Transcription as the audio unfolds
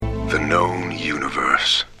The known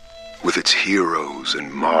universe, with its heroes and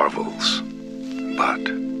marvels. But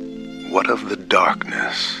what of the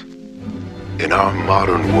darkness? In our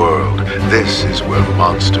modern world, this is where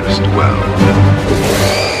monsters dwell.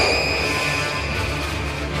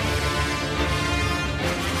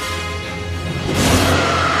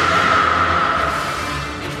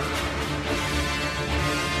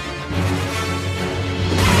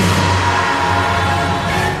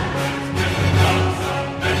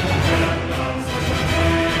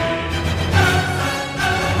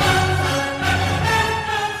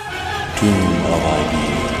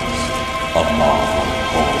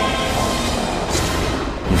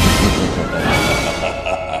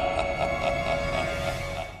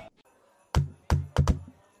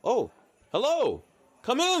 Oh, hello.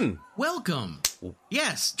 Come in. Welcome.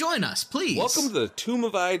 Yes, join us, please. Welcome to the Tomb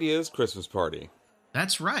of Ideas Christmas party.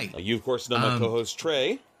 That's right. You, of course, know my co-host,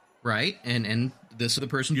 Trey. Right, and this is the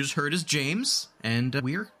person you just heard is James, and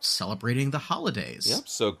we're celebrating the holidays. Yep,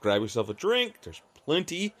 so grab yourself a drink. There's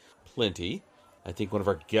plenty. I think one of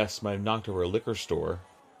our guests might have knocked over a liquor store,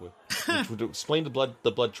 which would explain the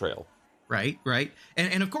blood trail. Right.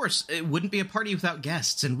 And of course, it wouldn't be a party without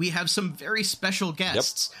guests, and we have some very special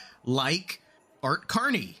guests, like Art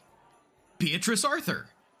Carney, Beatrice Arthur,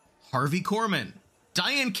 Harvey Korman,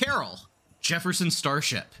 Diane Carroll, Jefferson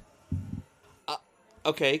Starship.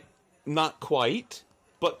 Okay, not quite,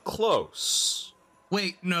 but close.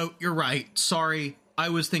 Wait, no, you're right. Sorry, I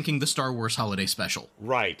was thinking the Star Wars Holiday Special.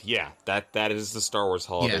 Right, yeah, that is the Star Wars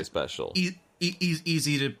Holiday Special.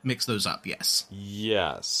 Easy to mix those up, yes.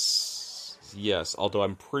 Yes, although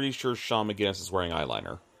I'm pretty sure Shawn McGinnis is wearing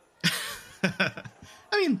eyeliner.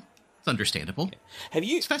 I mean, it's understandable.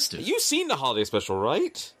 It's festive. You've seen the Holiday Special,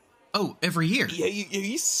 right? Oh, every year. Yeah,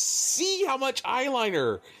 you see how much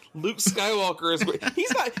eyeliner Luke Skywalker is wearing.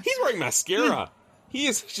 He's wearing mascara. He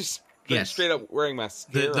is just straight up wearing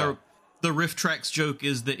mascara. The Riff Tracks joke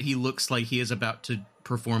is that he looks like he is about to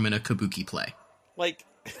perform in a kabuki play. Like,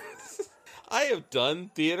 I have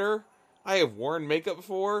done theater. I have worn makeup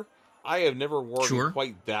before. I have never worn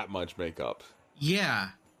quite that much makeup. Yeah,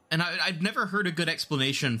 and I've never heard a good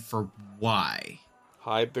explanation for why.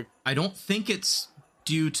 I don't think it's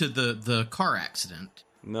due to the car accident.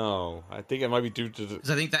 No, I think it might be due to the... Because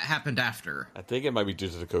I think that happened after. I think it might be due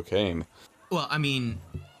to the cocaine. Well, I mean,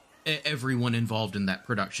 everyone involved in that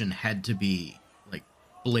production had to be, like,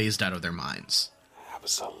 blazed out of their minds.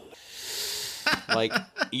 Absolutely. Like,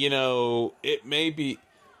 it may be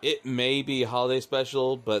a holiday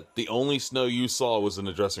special, but the only snow you saw was in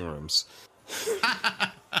the dressing rooms.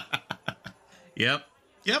 Yep.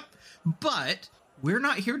 But we're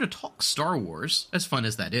not here to talk Star Wars, as fun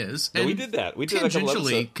as that is. No, we did that. We did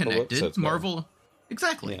tangentially connected. Marvel,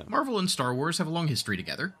 exactly. Yeah. Marvel and Star Wars have a long history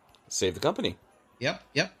together. Save the company. Yep.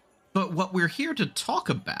 But what we're here to talk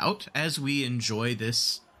about, as we enjoy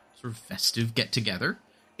this sort of festive get-together,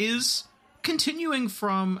 is continuing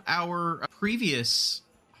from our previous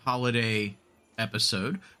holiday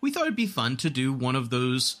episode. We thought it'd be fun to do one of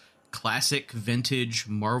those classic vintage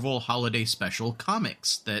Marvel holiday special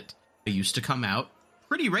comics that used to come out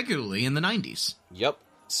pretty regularly in the 90s. Yep.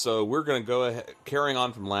 So we're going to go ahead, carrying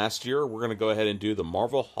on from last year, we're going to go ahead and do the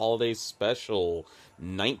Marvel Holiday Special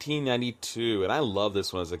 1992. And I love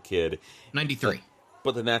this one as a kid. 93.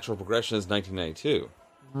 But the natural progression is 1992.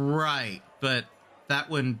 Right. But that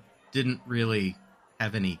one didn't really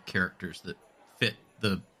have any characters that fit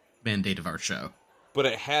the mandate of our show. But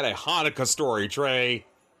it had a Hanukkah story, Trey.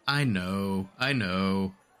 I know.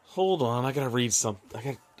 Hold on, I gotta read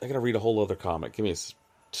I gotta read a whole other comic. Give me a...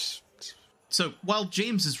 So, while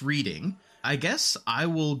James is reading, I guess I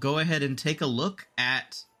will go ahead and take a look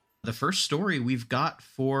at the first story we've got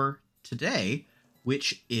for today,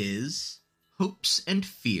 which is Hopes and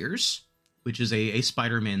Fears, which is a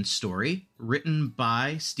Spider-Man story written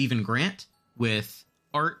by Stephen Grant with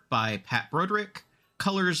art by Pat Broderick,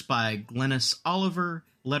 colors by Glennis Oliver,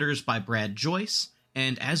 letters by Brad Joyce,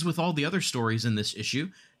 and as with all the other stories in this issue,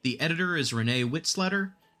 the editor is Renee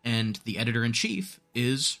Witzletter, and the editor-in-chief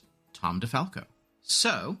is Tom DeFalco.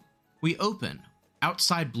 So, we open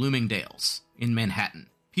outside Bloomingdale's in Manhattan.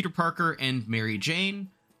 Peter Parker and Mary Jane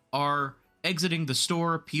are exiting the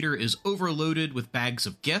store. Peter is overloaded with bags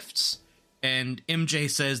of gifts, and MJ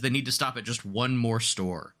says they need to stop at just one more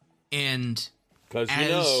store. And because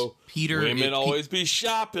women always be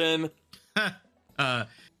shopping.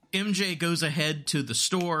 MJ goes ahead to the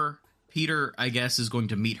store. Peter, I guess, is going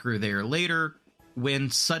to meet her there later, when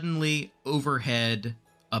suddenly overhead,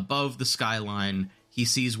 above the skyline, he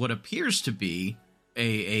sees what appears to be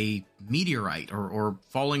a meteorite or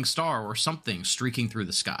falling star or something streaking through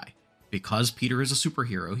the sky. because Peter is a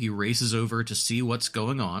superhero, he races over to see what's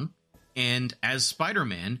going on. And as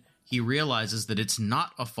Spider-Man, he realizes that it's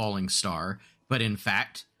not a falling star, but in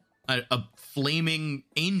fact, a flaming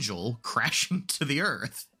angel crashing to the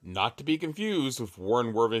earth. Not to be confused with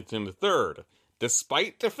Warren Worthington III,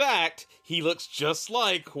 despite the fact he looks just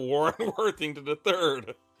like Warren Worthington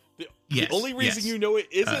III. The only reason you know it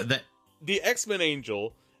isn't the X-Men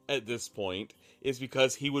angel at this point is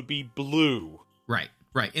because he would be blue. Right.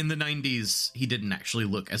 In the 90s, he didn't actually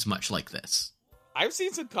look as much like this. I've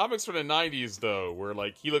seen some comics from the 90s, though, where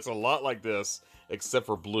like he looks a lot like this, except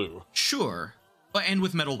for blue. Sure. And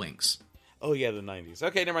with metal wings. Oh, yeah, the 90s.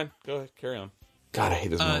 Okay, never mind. Go ahead, carry on. God, I hate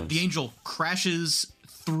this moment. The angel crashes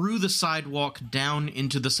through the sidewalk down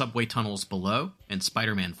into the subway tunnels below, and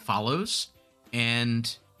Spider-Man follows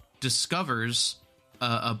and discovers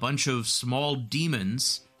a bunch of small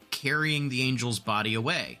demons carrying the angel's body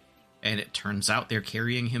away. And it turns out they're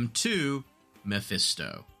carrying him to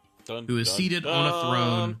Mephisto, who is seated on a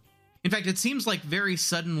throne. In fact, it seems like very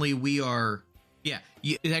suddenly we are... Yeah,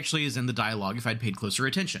 it actually is in the dialogue if I'd paid closer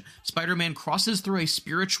attention. Spider-Man crosses through a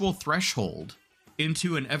spiritual threshold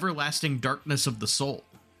into an everlasting darkness of the soul,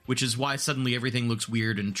 which is why suddenly everything looks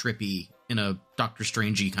weird and trippy in a Doctor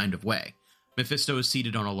Strangey kind of way. Mephisto is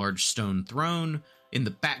seated on a large stone throne. In the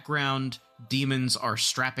background, demons are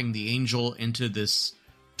strapping the angel into this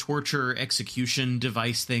torture execution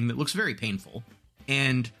device thing that looks very painful.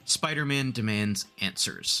 And Spider-Man demands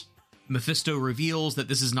answers. Mephisto reveals that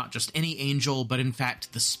this is not just any angel, but in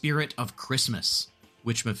fact the spirit of Christmas,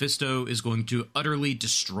 which Mephisto is going to utterly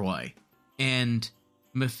destroy. And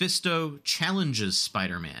Mephisto challenges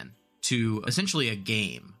Spider-Man to essentially a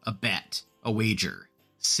game, a bet, a wager.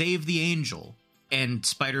 Save the angel, and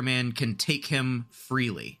Spider-Man can take him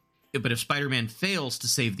freely. But if Spider-Man fails to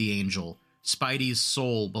save the angel, Spidey's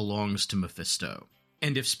soul belongs to Mephisto.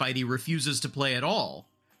 And if Spidey refuses to play at all,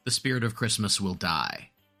 the spirit of Christmas will die.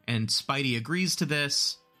 And Spidey agrees to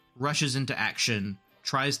this, rushes into action,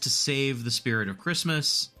 tries to save the spirit of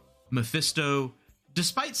Christmas. Mephisto,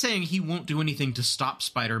 despite saying he won't do anything to stop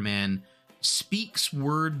Spider-Man, speaks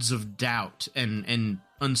words of doubt and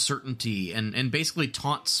uncertainty and basically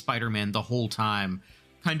taunts Spider-Man the whole time,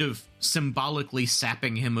 kind of symbolically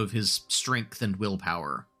sapping him of his strength and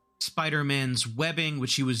willpower. Spider-Man's webbing,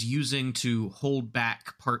 which he was using to hold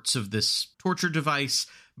back parts of this torture device,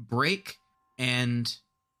 break, and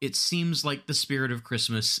it seems like the spirit of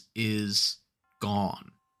Christmas is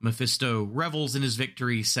gone. Mephisto revels in his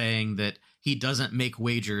victory, saying that he doesn't make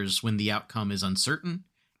wagers when the outcome is uncertain,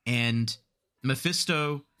 and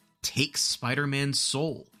Mephisto takes Spider-Man's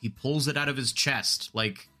soul. He pulls it out of his chest,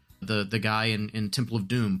 like the guy in Temple of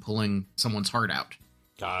Doom pulling someone's heart out.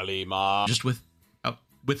 Kalima. Just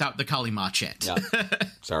without the Kalima chant. Yeah.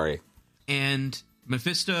 Sorry. And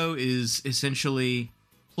Mephisto is essentially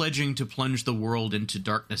pledging to plunge the world into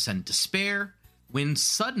darkness and despair, when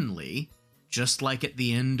suddenly, just like at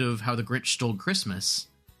the end of How the Grinch Stole Christmas,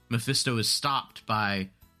 Mephisto is stopped by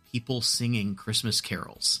people singing Christmas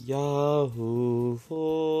carols. Yahoo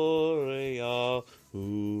for a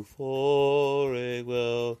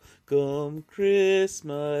welcome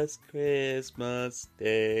Christmas, Christmas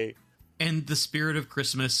Day. And the spirit of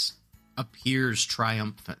Christmas appears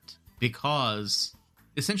triumphant, because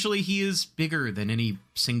essentially he is bigger than any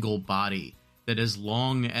single body, that as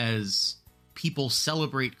long as people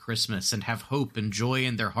celebrate Christmas and have hope and joy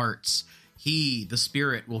in their hearts, he, the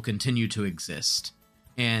spirit, will continue to exist.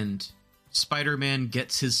 And Spider-Man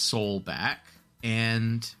gets his soul back,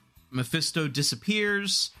 and Mephisto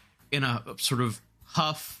disappears in a sort of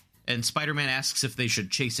huff, and Spider-Man asks if they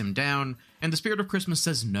should chase him down, and the spirit of Christmas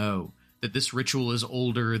says no, that this ritual is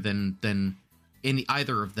older than in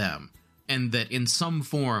either of them, and that in some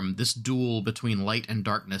form this duel between light and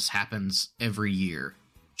darkness happens every year.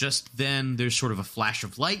 Just then, there's sort of a flash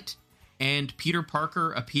of light, and Peter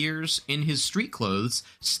Parker appears in his street clothes,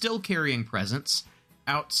 still carrying presents,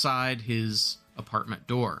 outside his apartment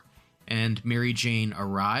door. And Mary Jane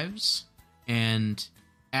arrives and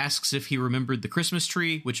asks if he remembered the Christmas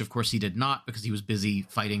tree, which of course he did not, because he was busy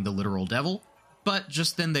fighting the literal devil. But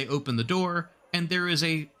just then they open the door, and there is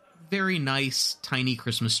a very nice, tiny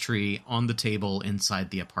Christmas tree on the table inside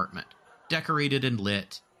the apartment, decorated and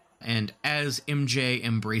lit. And as MJ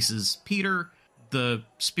embraces Peter, the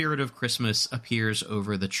spirit of Christmas appears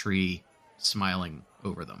over the tree, smiling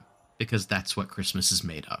over them, because that's what Christmas is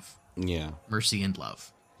made of. Yeah. Mercy and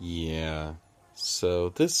love. Yeah. So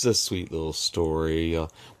this is a sweet little story.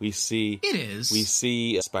 We see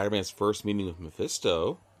Spider-Man's first meeting with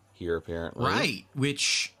Mephisto here, apparently. Right,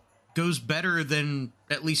 which goes better than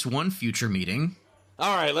at least one future meeting.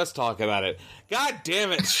 All right, let's talk about it. God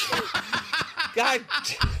damn it. God.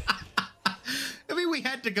 I mean, we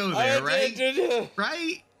had to go there, right?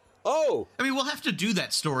 Right? Oh. I mean, we'll have to do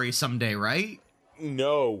that story someday, right?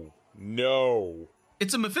 No.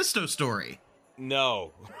 It's a Mephisto story.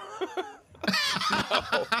 No.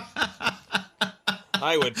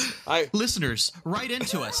 Listeners, write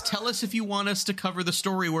into us. Tell us if you want us to cover the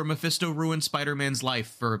story where Mephisto ruined Spider-Man's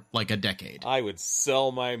life for like a decade. I would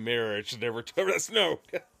sell my marriage and never tell us no.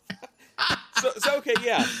 so okay,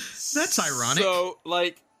 yeah. That's ironic. So,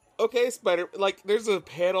 okay, there's a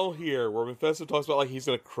panel here where Mephisto talks about, he's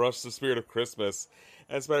gonna crush the spirit of Christmas,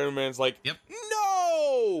 and Spider-Man's like, yep.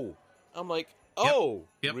 No! I'm like, oh,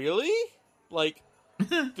 yep. Really?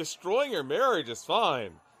 Destroying your marriage is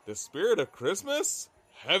fine. The spirit of Christmas?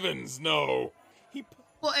 Heavens no.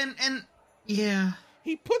 Yeah.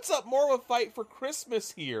 He puts up more of a fight for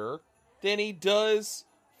Christmas here than he does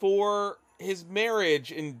for his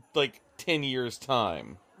marriage in, 10 years'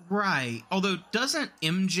 time. Right. Although, doesn't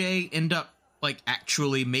MJ end up,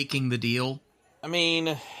 actually making the deal? I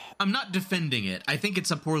mean, I'm not defending it. I think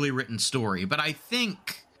it's a poorly written story, but I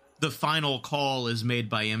think the final call is made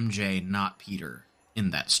by MJ, not Peter,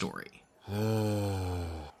 in that story.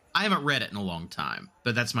 I haven't read it in a long time,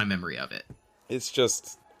 but that's my memory of it. It's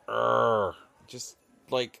just, I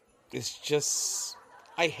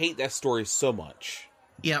hate that story so much.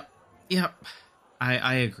 Yep.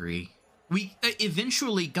 I agree. We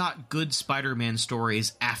eventually got good Spider-Man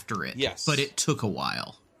stories after it. Yes. But it took a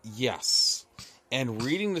while. Yes. And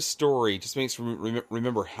reading the story just makes me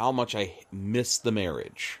remember how much I miss the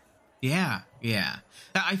marriage. Yeah.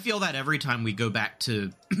 I feel that every time we go back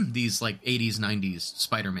to these, 80s, 90s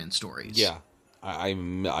Spider-Man stories. Yeah. I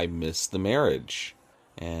miss the marriage.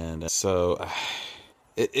 And so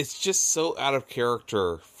it's just so out of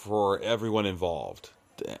character for everyone involved.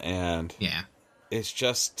 And yeah, it's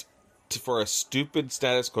just for a stupid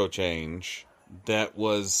status quo change that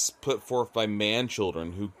was put forth by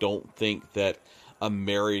man-children who don't think that a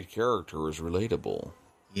married character is relatable.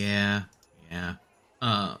 Yeah.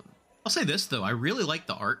 I'll say this, though. I really like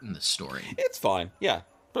the art in this story. It's fine. Yeah.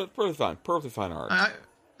 Perfectly fine art. I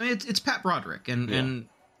mean, it's Pat Broderick, and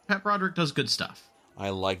Pat Broderick does good stuff. I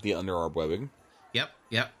like the underarm webbing. Yep.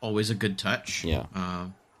 Always a good touch. Yeah.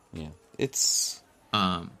 It's...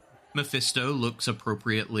 Mephisto looks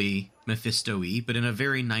appropriately Mephisto-y, but in a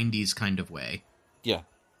very 90s kind of way. Yeah.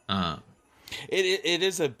 It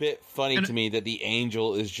is a bit funny to me that the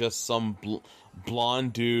Angel is just some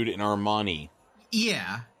blonde dude in Armani.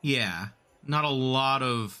 Yeah. Not a lot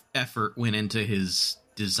of effort went into his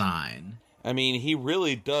design. I mean, he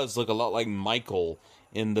really does look a lot like Michael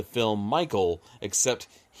in the film Michael, except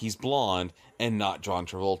he's blonde and not John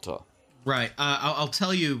Travolta. Right. I'll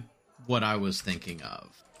tell you what I was thinking of.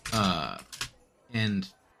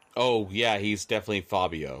 Oh, yeah, he's definitely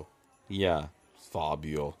Fabio. Yeah,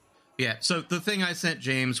 Fabio. Yeah, so the thing I sent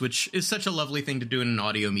James, which is such a lovely thing to do in an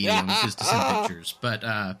audio medium, is to send pictures. But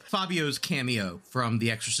Fabio's cameo from The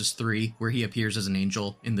Exorcist 3, where he appears as an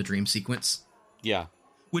angel in the dream sequence. Yeah.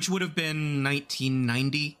 Which would have been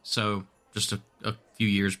 1990, so just a few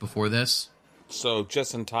years before this. So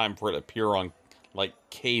just in time for it to appear on,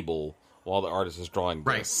 cable while the artist is drawing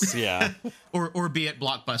this. Right. Yeah. or be it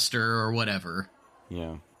Blockbuster or whatever.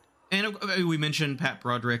 Yeah. And we mentioned Pat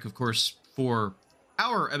Broderick, of course, for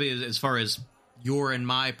as far as your and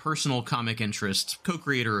my personal comic interest,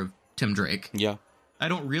 co-creator of Tim Drake. Yeah. I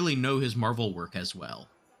don't really know his Marvel work as well.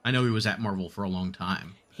 I know he was at Marvel for a long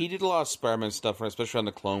time. He did a lot of Spider-Man stuff, especially on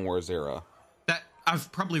the Clone Wars era. That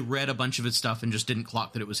I've probably read a bunch of his stuff and just didn't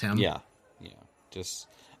clock that it was him. Yeah.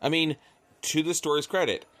 I mean, to the story's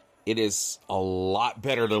credit, it is a lot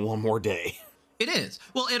better than One More Day. It is.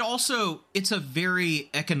 Well, it's a very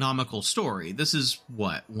economical story. This is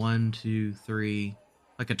what, 1, 2, 3,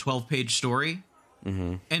 a 12-page story.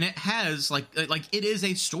 Mm-hmm. And it has it is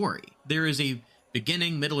a story. There is a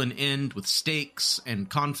beginning, middle, and end with stakes and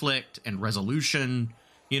conflict and resolution.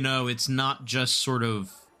 It's not just sort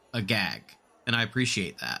of a gag. And I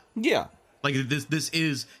appreciate that. Yeah. This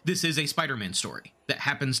is a Spider-Man story that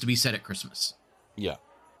happens to be set at Christmas. Yeah.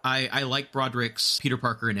 I like Broderick's Peter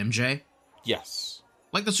Parker and MJ. Yes.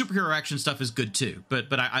 The superhero action stuff is good too, but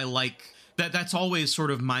I like that. That's always sort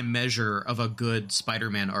of my measure of a good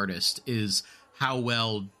Spider-Man artist is how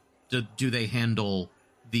well do they handle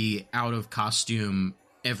the out of costume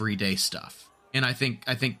everyday stuff. And I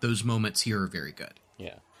think those moments here are very good.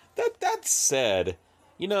 Yeah. That said,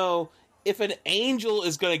 if an angel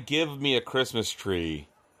is going to give me a Christmas tree,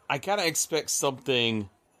 I gotta expect something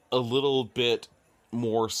a little bit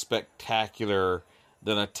more spectacular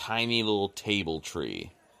than a tiny little table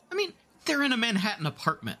tree. I mean, They're in a Manhattan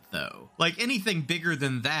apartment, though. Like, anything bigger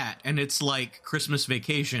than that, and it's like Christmas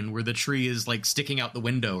Vacation, where the tree is, like, sticking out the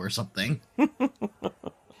window or something.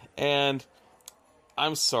 And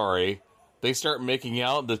I'm sorry, they start making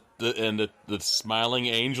out, and the smiling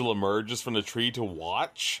angel emerges from the tree to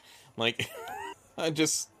watch. Like,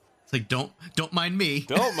 it's like, don't mind me.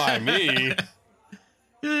 Don't mind me.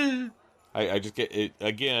 I just get it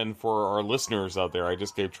again for our listeners out there. I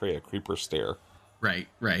just gave Trey a creeper stare. Right.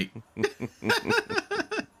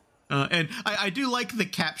 And I do like the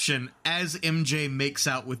caption as MJ makes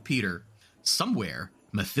out with Peter. Somewhere,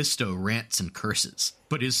 Mephisto rants and curses,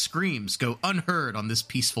 but his screams go unheard on this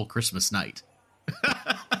peaceful Christmas night.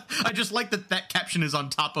 I just like that caption is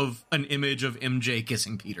on top of an image of MJ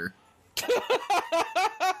kissing Peter.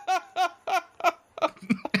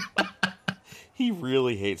 He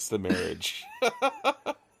really hates the marriage.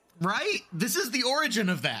 Right? This is the origin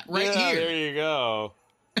of that here. There you go.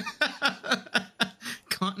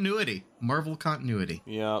 Continuity. Marvel continuity.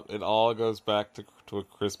 Yeah, it all goes back to a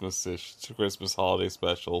Christmas holiday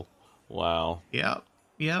special. Wow.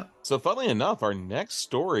 Yeah. So funnily enough, our next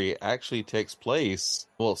story actually takes place,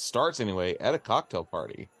 well, it starts anyway, at a cocktail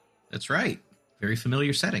party. That's right. Very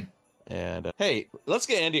familiar setting. And hey, let's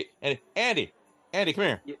get Andy. Andy, come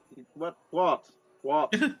here. What?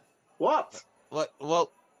 What?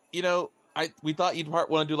 Well, we thought you'd want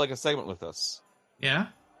to do like a segment with us. Yeah?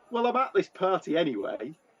 Well, I'm at this party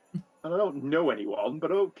anyway, and I don't know anyone,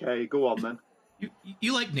 but okay, go on then.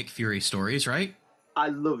 You like Nick Fury stories, right? I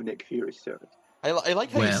love Nick Fury stories. I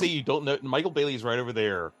like how you say you don't know. Michael Bailey's right over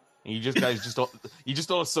there, and you guys just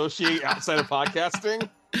don't associate outside of podcasting.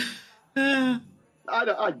 I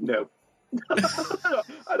know.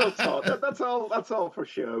 I don't talk. That's all for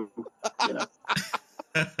show. You know.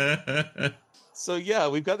 So yeah,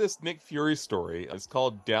 we've got this Nick Fury story. It's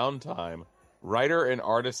called Downtime. Writer and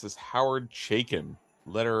artist is Howard Chaykin.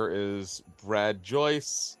 Letter is Brad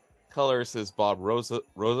Joyce. Colors is Bob Rosas.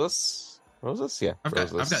 Yeah, I've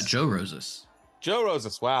got Joe Rosas. Joe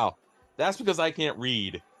Rosas. Wow, that's because I can't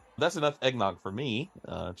read. That's enough eggnog for me.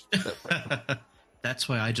 That's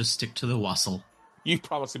why I just stick to the wassail. You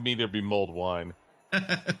promised me there'd be mulled wine.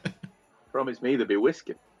 Promised me there'd be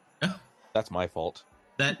whiskey. That's my fault.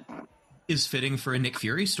 That is fitting for a Nick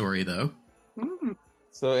Fury story, though.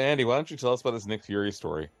 So, Andy, why don't you tell us about this Nick Fury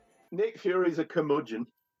story? Nick Fury's a curmudgeon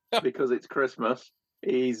because it's Christmas.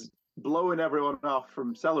 He's blowing everyone off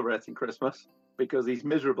from celebrating Christmas because he's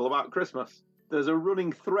miserable about Christmas. There's a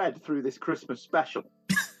running thread through this Christmas special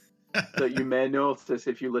that you may notice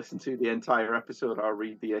if you listen to the entire episode or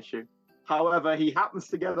read the issue. However, he happens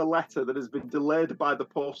to get a letter that has been delayed by the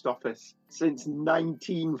post office since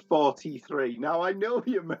 1943. Now, I know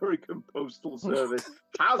the American Postal Service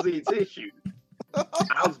has its issues,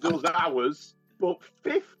 as does ours, but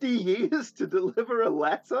 50 years to deliver a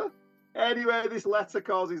letter? Anyway, this letter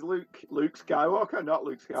causes Luke Skywalker, not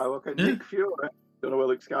Luke Skywalker, Nick Fury. Don't know where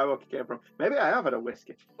Luke Skywalker came from. Maybe I have had a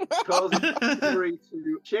whiskey. Causes Fury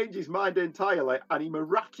to change his mind entirely, and he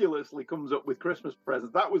miraculously comes up with Christmas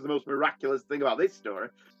presents. That was the most miraculous thing about this story.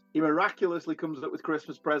 He miraculously comes up with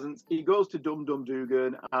Christmas presents. He goes to Dum Dum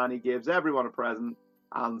Dugan, and he gives everyone a present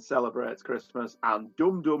and celebrates Christmas. And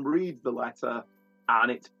Dum Dum reads the letter,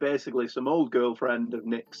 and it's basically some old girlfriend of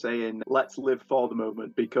Nick saying, let's live for the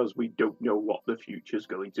moment because we don't know what the future's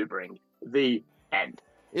going to bring. The end.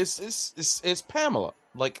 It's Pamela.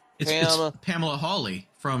 It's Pamela Hawley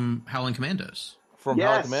from Howling Commandos.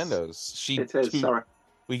 Howling Commandos. It is, sorry.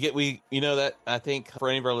 That I think for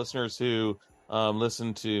any of our listeners who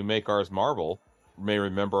listen to Make Ours Marvel may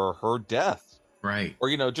remember her death. Right. Or,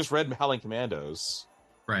 just read Howling Commandos.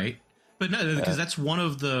 Right. But no, because that's one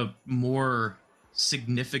of the more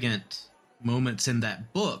significant moments in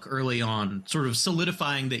that book early on, sort of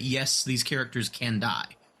solidifying that, yes, these characters can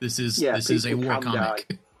die. This is a war comic.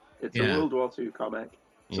 Die. It's a World War II comic.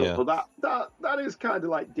 So but that is kind of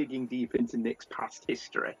like digging deep into Nick's past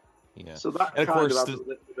history. Yeah. So that kind of has a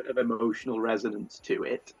little bit of emotional resonance to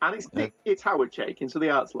it. And it's Howard Chaykin, so the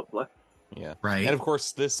art's lovely. Yeah. Right. And of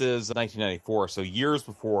course, this is 1994, so years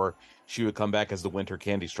before she would come back as the Winter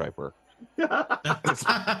Candy Striper.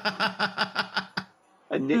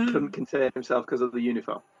 And Nick couldn't contain himself because of the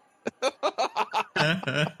uniform.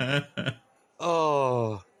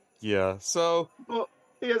 Oh, yeah. So, but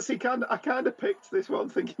yes, I kind of picked this one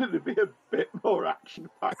thinking it'd be a bit more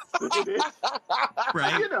action-packed than it is.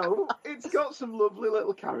 Right. It's got some lovely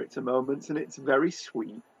little character moments, and it's very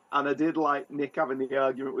sweet. And I did like Nick having the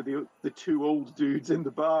argument with the two old dudes in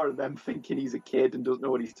the bar, and them thinking he's a kid and doesn't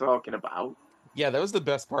know what he's talking about. Yeah, that was the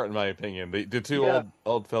best part, in my opinion. The two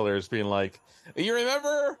old fellers being like, "You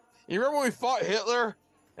remember when we fought Hitler?"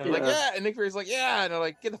 And like, yeah, and Nick Fury's like, yeah, and they're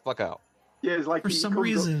like, get the fuck out. Yeah, it's like for some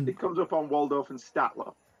reason it comes up on Waldorf and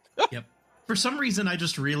Statler. Yep. For some reason, I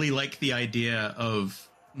just really like the idea of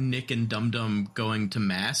Nick and Dum Dum going to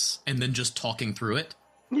mass and then just talking through it.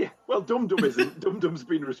 Yeah, well, Dum Dum isn't. Dum Dum's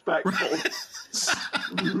been respectful.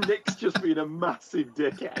 Right. Nick's just been a massive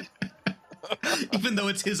dickhead. Even though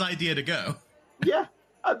it's his idea to go. Yeah,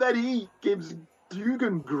 and then he gives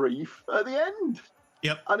Dugan grief at the end.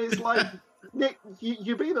 Yep. And it's like, Nick,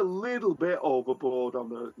 you've been a little bit overboard on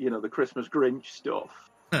the Christmas Grinch stuff.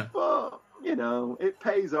 Huh. But, it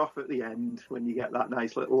pays off at the end when you get that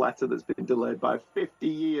nice little letter that's been delayed by 50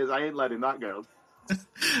 years. I ain't letting that go.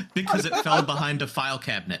 Because it fell behind a file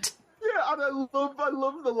cabinet. Yeah, and I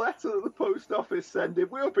love the letter that the post office sent him.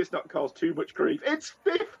 We hope it's not caused too much grief. It's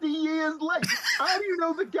 50 years late. How do you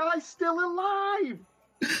know the guy's still alive?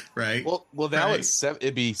 Right. Well, now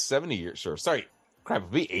it'd be 70 years. Sure. Sorry. Crap,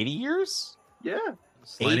 it'd be 80 years? Yeah.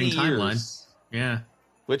 Sliding timeline. Yeah.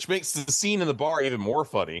 Which makes the scene in the bar even more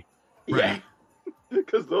funny. Yeah.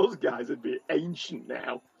 Because those guys would be ancient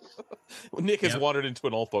now. Nick has wandered into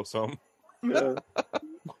an old folks' home. Yeah.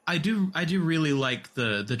 I do really like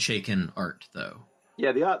the Chaykin art, though.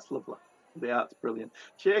 Yeah, the art's lovely. The art's brilliant.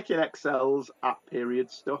 Chaykin excels at period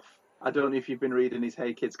stuff. I don't know if you've been reading his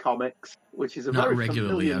Hey Kids comics, which is a very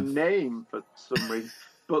familiar name for some reason.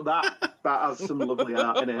 But that has some lovely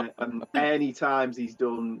art in it. And any times he's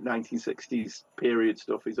done 1960s period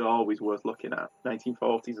stuff is always worth looking at.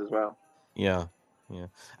 1940s as well. Yeah.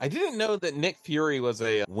 I didn't know that Nick Fury was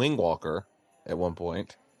a wing walker at one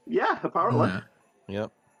point. Yeah, apparently.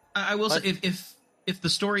 Yep. I will say, if the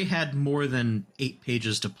story had more than 8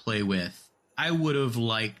 pages to play with, I would have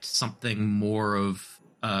liked something more of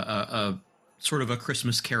a sort of a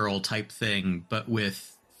Christmas Carol type thing, but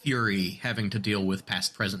with Fury having to deal with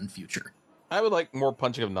past, present, and future. I would like more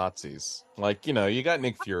punching of Nazis. Like, you got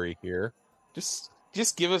Nick Fury here. Just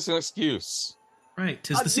give us an excuse. Right,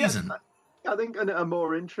 'tis the season. I think a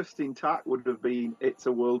more interesting tack would have been it's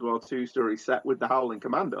a World War II story set with the Howling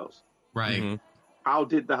Commandos. Right. Mm-hmm. How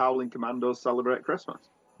did the Howling Commandos celebrate Christmas?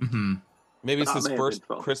 Mm-hmm. Maybe it's his first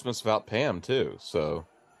Christmas without Pam, too, so...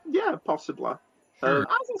 Yeah, possibly. Sure.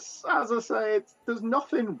 As I say, there's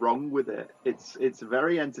nothing wrong with it. It's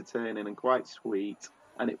very entertaining and quite sweet,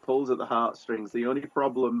 and it pulls at the heartstrings. The only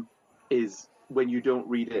problem is when you don't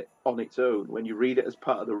read it on its own. When you read it as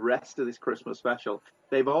part of the rest of this Christmas special,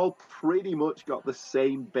 they've all pretty much got the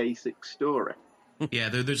same basic story. Yeah,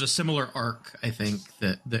 there's a similar arc, I think,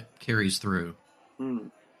 that carries through.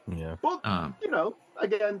 Mm. Yeah. But,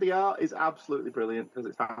 again, the art is absolutely brilliant because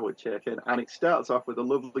it's Howard Chaykin, and it starts off with a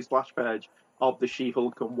lovely splash page of the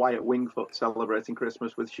She-Hulk and Wyatt Wingfoot celebrating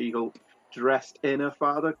Christmas with She-Hulk dressed in her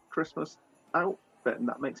Father Christmas outfit, and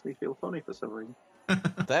that makes me feel funny for some reason.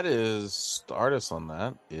 That is, the artist on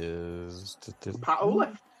that is... Pat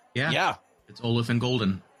Olaf. Yeah. It's Olaf and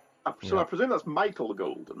Golden. So I presume that's Michael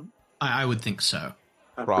Golden. I would think so.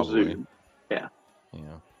 Probably. Presume. Yeah.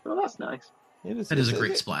 Well, that's nice. That is a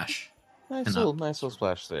great splash. Nice little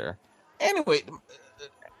splash there. Anyway,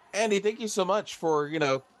 Andy, thank you so much for,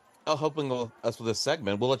 helping us with this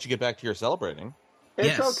segment. We'll let you get back to your celebrating.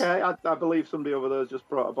 It's okay. I believe somebody over there just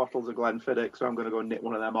brought a bottles of Glenfiddich, so I'm going to go knit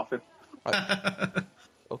one of them off him.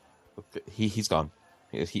 He's gone.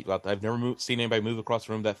 I've never seen anybody move across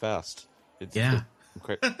the room that fast. It's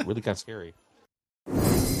really kind of scary.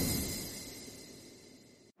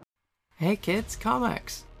 Hey Kids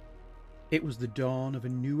Comics. It was the dawn of a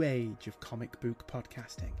new age of comic book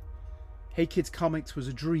podcasting. Hey Kids Comics was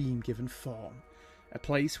a dream given form, a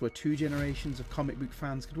place where 2 generations of comic book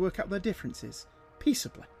fans could work out their differences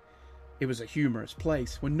peaceably. It was a humorous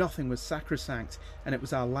place where nothing was sacrosanct, and it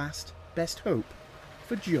was our last best hope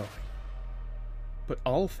for joy. But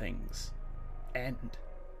all things end.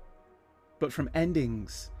 But from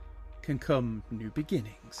endings can come new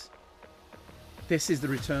beginnings. This is the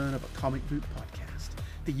return of a comic book podcast.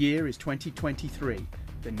 The year is 2023.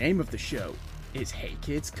 The name of the show is Hey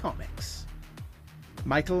Kids Comics.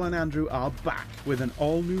 Michael and Andrew are back with an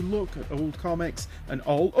all-new look at old comics and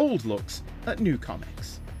all old looks at new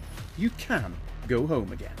comics. You can go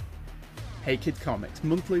home again. Hey Kids Comics,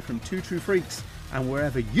 monthly from 2 True Freaks, and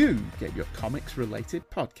wherever you get your comics-related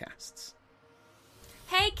podcasts.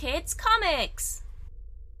 Hey Kids Comics!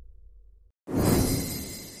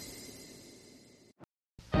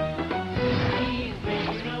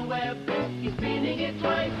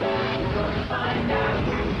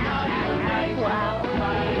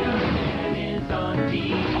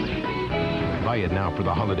 Buy it now for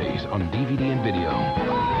the holidays on DVD and video.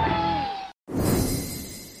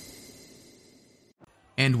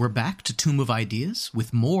 And we're back to Tomb of Ideas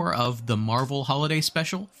with more of the Marvel Holiday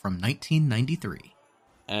Special from 1993.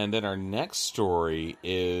 And then our next story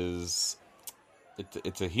is...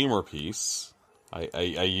 It's a humor piece. I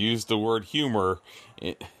used the word humor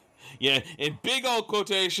in big old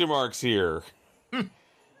quotation marks here.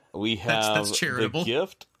 We have that's charitable. The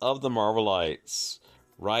Gift of the Marvelites.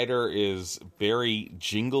 Writer is Barry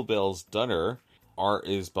Jingle Bells Dunner. Art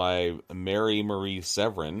is by Mary Marie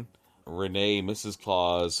Severin. Renee Mrs.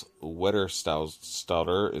 Claus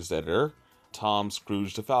Wetterstouter is editor. Tom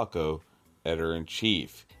Scrooge DeFalco,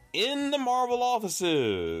 editor-in-chief. In the Marvel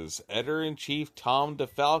offices, editor-in-chief Tom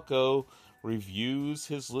DeFalco reviews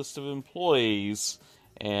his list of employees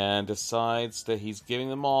and decides that he's giving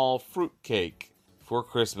them all fruitcake for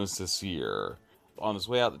Christmas this year. On his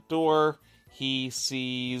way out the door, he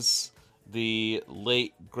sees the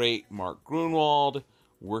late, great Mark Gruenwald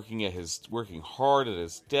working hard at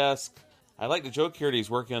his desk. I like the joke here that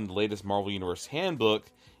he's working on the latest Marvel Universe handbook,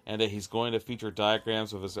 and that he's going to feature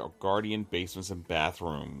diagrams of his Guardian basements and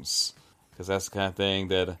bathrooms. Because that's the kind of thing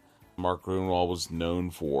that Mark Gruenwald was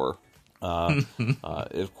known for.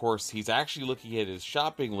 Of course, he's actually looking at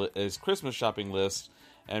his Christmas shopping list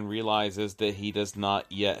and realizes that he does not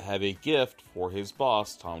yet have a gift for his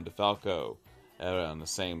boss, Tom DeFalco. At the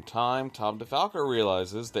same time, Tom DeFalco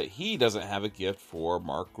realizes that he doesn't have a gift for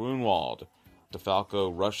Mark Gruenwald.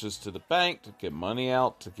 DeFalco rushes to the bank to get money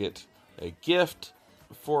out to get a gift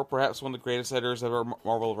for perhaps one of the greatest editors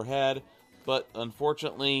Marvel ever had, but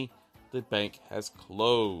unfortunately, the bank has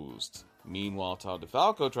closed. Meanwhile, Tom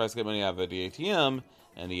DeFalco tries to get money out of the ATM,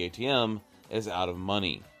 and the ATM is out of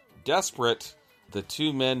money. Desperate, the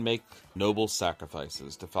two men make noble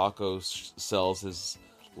sacrifices. DeFalco sells his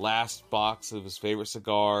last box of his favorite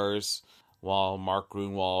cigars, while Mark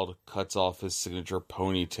Gruenwald cuts off his signature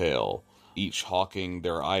ponytail, each hawking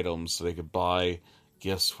their items so they could buy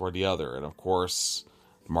gifts for the other. And of course,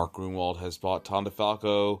 Mark Gruenwald has bought Tom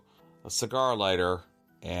DeFalco a cigar lighter,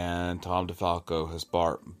 and Tom DeFalco has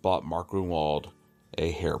bought Mark Gruenwald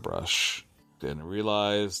a hairbrush. Then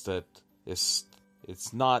realize that it's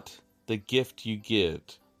not the gift you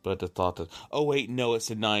get, but the thought that, oh wait, no, it's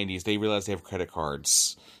the 90s. They realize they have credit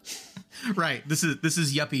cards. Right. This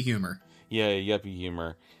is yuppie humor. Yeah, yuppie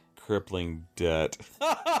humor. Crippling debt.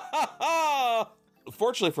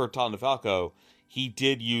 Fortunately for Tom DeFalco, he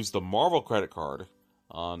did use the Marvel credit card.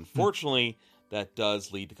 Unfortunately, that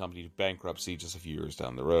does lead the company to bankruptcy just a few years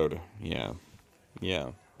down the road. Yeah.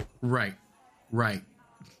 Right.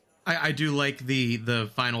 I do like the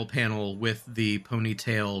final panel with the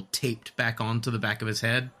ponytail taped back onto the back of his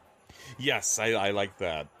head. Yes, I like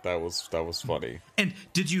that. That was funny. And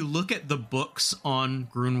did you look at the books on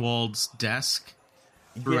Gruenwald's desk?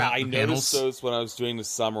 Yeah, I noticed those when I was doing the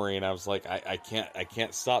summary, and I was like, I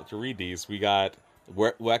can't stop to read these. We got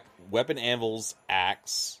Weapon Anvil's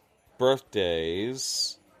Axe,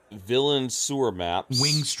 Birthdays, Villain Sewer Maps,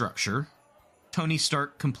 Wing Structure, Tony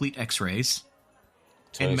Stark Complete X-Rays,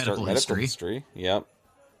 and Medical History. Yep.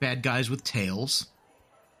 Bad Guys with Tails.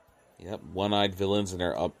 Yep. One-Eyed Villains and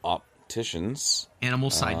their opticians. Animal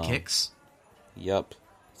Sidekicks. Yep.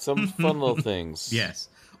 Some fun little things. Yes.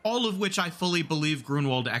 All of which I fully believe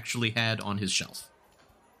Gruenwald actually had on his shelf.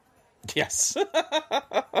 Yes.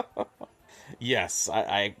 Yes,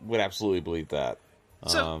 I would absolutely believe that.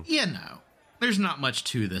 So, there's not much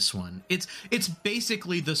to this one. It's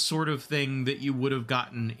basically the sort of thing that you would have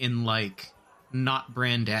gotten in, like, Not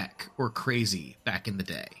Brand Echh or Crazy back in the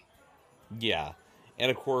day. Yeah. And,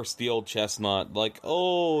 of course, the old chestnut, like,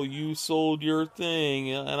 oh, you sold your thing,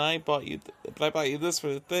 and I bought you this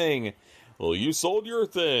for the thing. Well, you sold your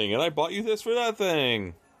thing, and I bought you this for that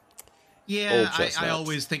thing. Yeah, I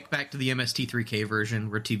always think back to the MST3K version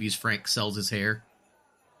where TV's Frank sells his hair.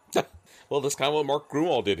 Well, that's kind of what Mark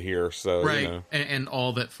Gruenwald did here, so, right. You know. And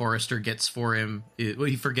all that Forrester gets for him,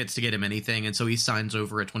 he forgets to get him anything, and so he signs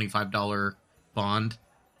over a $25 bond.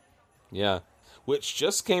 Yeah, which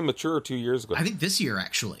just came mature 2 years ago. I think this year,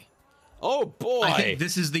 actually. Oh, boy! I think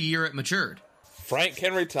this is the year it matured. Frank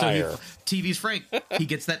can retire. So TV's Frank, he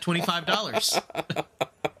gets that $25.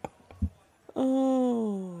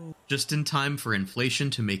 Oh. Just in time for inflation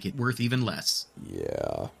to make it worth even less.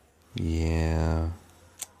 Yeah.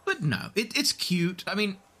 But no, it's cute. I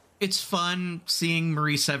mean, it's fun seeing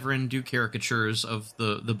Marie Severin do caricatures of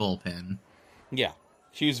the bullpen. Yeah,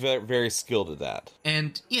 she was very, very skilled at that.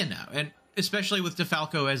 And, and especially with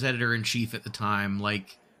DeFalco as editor-in-chief at the time,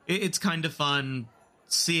 like, it's kind of fun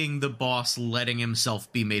seeing the boss letting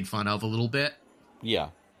himself be made fun of a little bit. Yeah.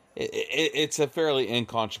 It's a fairly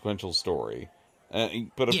inconsequential story.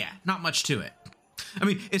 But not much to it. I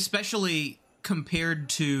mean, especially compared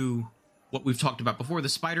to what we've talked about before, the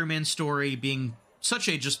Spider-Man story being such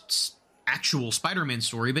a just actual Spider-Man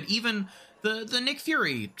story, but even the Nick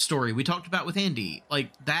Fury story we talked about with Andy, like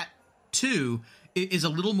that too is a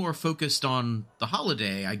little more focused on the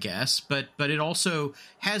holiday, I guess, but it also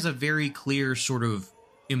has a very clear sort of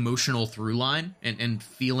emotional through line and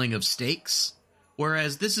feeling of stakes,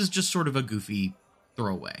 whereas this is just sort of a goofy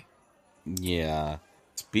throwaway. Yeah.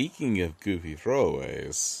 Speaking of goofy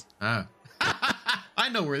throwaways... I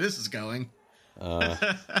know where this is going.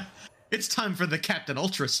 It's time for the Captain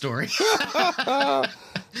Ultra story. Oh,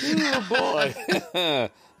 boy.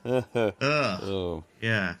 Oh.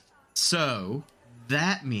 Yeah. So,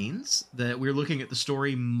 that means that we're looking at the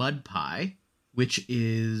story Mud Pie, which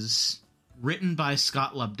is written by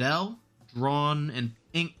Scott Lobdell, drawn and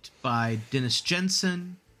inked by Dennis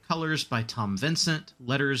Jensen, colors by Tom Vincent,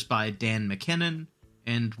 letters by Dan McKinnon,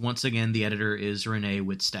 and once again, the editor is Renee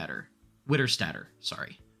Witterstaetter,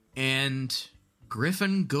 sorry. And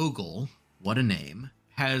Griffin Gogol, what a name,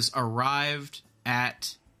 has arrived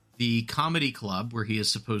at the comedy club where he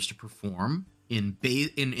is supposed to perform in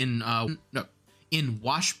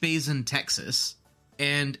Wash Basin, Texas,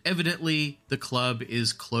 and evidently the club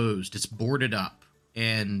is closed. It's boarded up.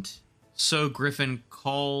 And so Griffin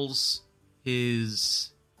calls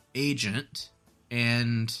his agent,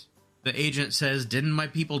 and the agent says, "Didn't my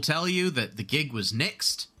people tell you that the gig was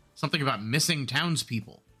nixed? Something about missing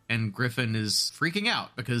townspeople." And Griffin is freaking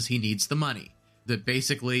out because he needs the money. That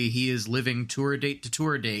basically he is living tour date to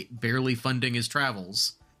tour date, barely funding his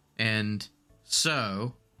travels. And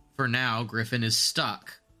so, for now, Griffin is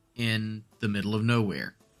stuck in the middle of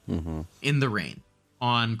nowhere. Mm-hmm. In the rain.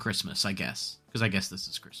 On Christmas, I guess. Because I guess this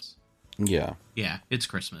is Christmas. Yeah. Yeah, it's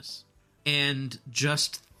Christmas. And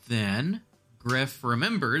just then, Griff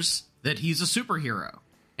remembers that he's a superhero.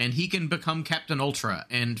 And he can become Captain Ultra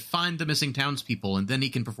and find the missing townspeople, and then he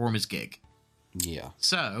can perform his gig. Yeah.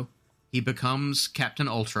 So, he becomes Captain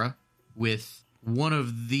Ultra with one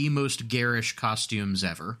of the most garish costumes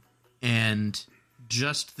ever. And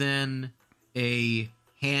just then, a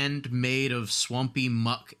hand made of swampy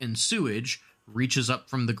muck and sewage reaches up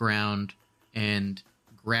from the ground and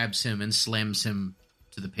grabs him and slams him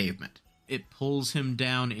to the pavement. It pulls him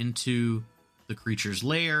down into the creature's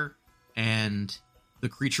lair, and the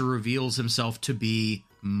creature reveals himself to be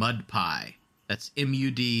Mud Pie. That's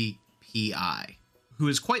Mudpi, who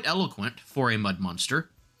is quite eloquent for a mud monster.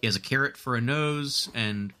 He has a carrot for a nose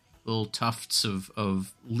and little tufts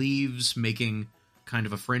of leaves making kind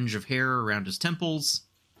of a fringe of hair around his temples.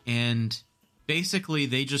 And basically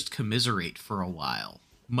they just commiserate for a while.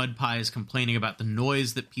 Mud Pie is complaining about the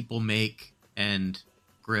noise that people make, and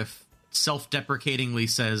Griff self-deprecatingly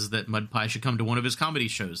says that Mud Pie should come to one of his comedy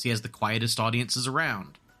shows. He has the quietest audiences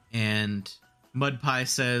around. And Mud Pie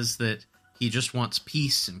says that he just wants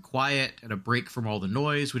peace and quiet and a break from all the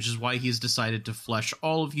noise, which is why he's decided to flush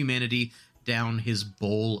all of humanity down his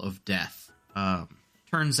bowl of death.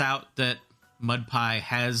 Turns out that Mud Pie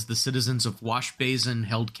has the citizens of Wash Basin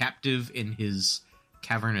held captive in his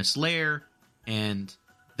cavernous lair, and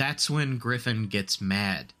that's when Griffin gets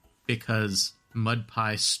mad, because Mud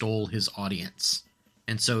Pie stole his audience.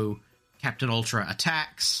 And so Captain Ultra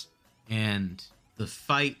attacks, and the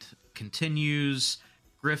fight continues.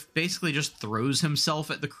 Griff basically just throws himself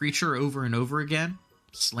at the creature over and over again,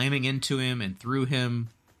 slamming into him and through him,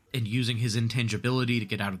 and using his intangibility to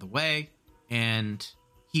get out of the way. And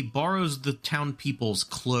he borrows the town people's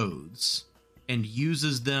clothes and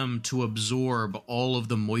uses them to absorb all of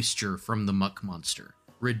the moisture from the muck monster,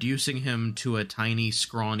 reducing him to a tiny,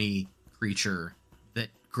 scrawny creature that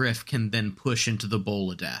Griff can then push into the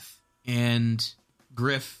bowl of death. And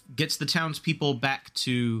Griff gets the townspeople back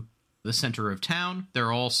to the center of town.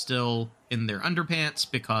 They're all still in their underpants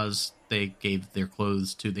because they gave their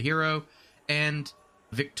clothes to the hero. And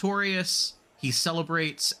victorious, he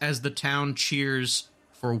celebrates as the town cheers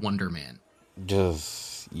for Wonder Man.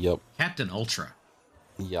 Yep. Captain Ultra.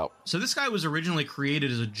 Yep. So this guy was originally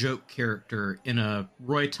created as a joke character in a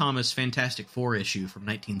Roy Thomas Fantastic Four issue from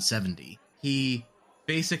 1970. He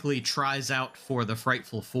basically tries out for the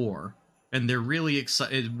Frightful Four, and they're really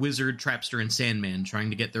excited. Wizard, Trapster, and Sandman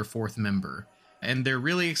trying to get their fourth member. And they're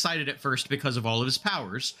really excited at first because of all of his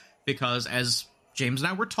powers, because as James and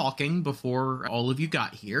I were talking before all of you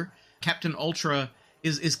got here, Captain Ultra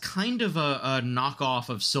is kind of a knockoff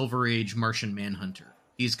of Silver Age Martian Manhunter.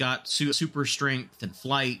 He's got super strength and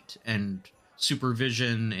flight and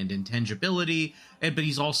supervision and intangibility, but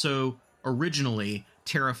he's also originally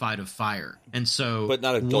terrified of fire. And so but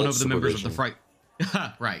not one of the members of the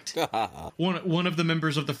right. One of the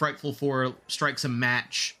members of the Frightful Four strikes a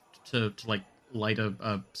match to like light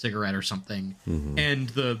a cigarette or something, and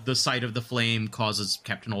the sight of the flame causes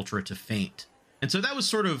Captain Ultra to faint. And so that was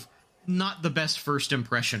sort of not the best first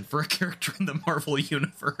impression for a character in the Marvel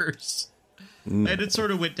Universe. And it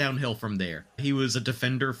sort of went downhill from there. He was a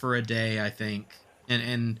defender for a day, I think.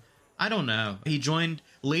 And I don't know. He joined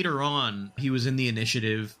later on. He was in the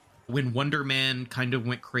Initiative. When Wonder Man kind of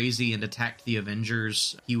went crazy and attacked the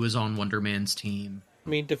Avengers, he was on Wonder Man's team. I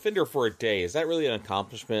mean, defender for a day, is that really an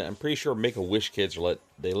accomplishment? I'm pretty sure Make-A-Wish kids let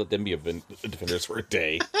them be defenders for a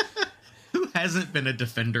day. Who hasn't been a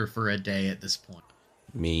defender for a day at this point?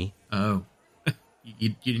 Me. Oh.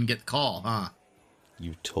 You didn't get the call, huh?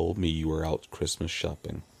 You told me you were out Christmas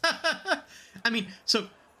shopping. I mean, so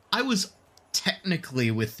I was technically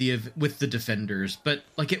with the defenders, but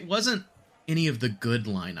like it wasn't any of the good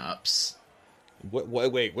lineups.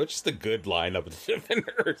 Wait, which the good lineup of the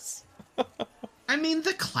defenders? I mean,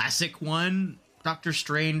 the classic one: Doctor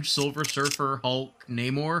Strange, Silver Surfer, Hulk,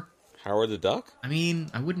 Namor. Howard the Duck? I mean,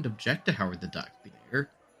 I wouldn't object to Howard the Duck being there.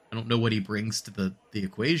 I don't know what he brings to the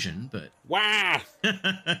equation, but wow.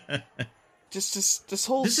 Just this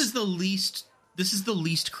whole. This is the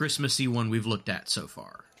least Christmassy one we've looked at so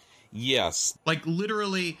far. Yes. Like,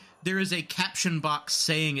 literally, there is a caption box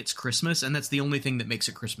saying it's Christmas, and that's the only thing that makes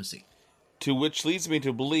it Christmassy. To which leads me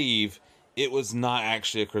to believe it was not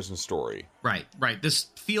actually a Christmas story. Right. This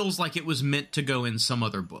feels like it was meant to go in some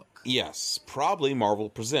other book. Yes, probably Marvel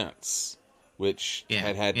Presents, which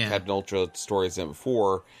had Captain Ultra stories in it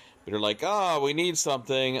before, but they're like, we need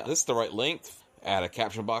something. This is the right length. Add a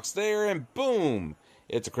caption box there, and boom,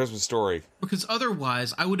 it's a Christmas story. Because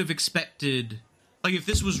otherwise, I would have expected, like, if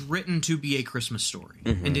this was written to be a Christmas story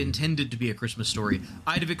and intended to be a Christmas story,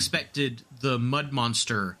 I'd have expected the mud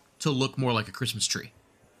monster to look more like a Christmas tree.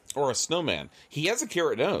 Or a snowman. He has a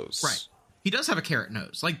carrot nose. Right. He does have a carrot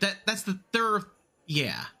nose. Like,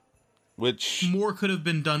 yeah. Which... more could have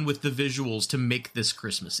been done with the visuals to make this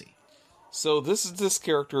Christmassy. So this is this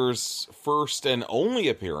character's first and only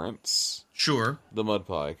appearance. Sure. The Mud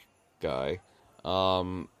Pie guy.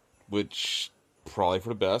 Which, probably for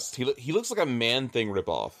the best. He looks like a Man-Thing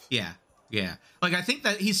ripoff. Yeah. Like, I think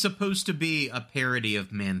that he's supposed to be a parody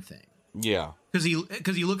of Man-Thing. Yeah. Because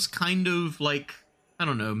he looks kind of like, I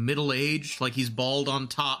don't know, middle-aged. Like he's bald on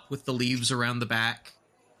top with the leaves around the back.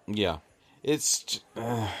 Yeah. It's...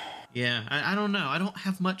 Yeah, I don't know. I don't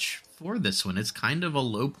have much for this one. It's kind of a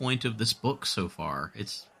low point of this book so far.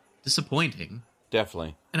 It's disappointing.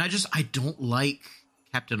 Definitely. And I don't like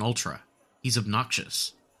Captain Ultra. He's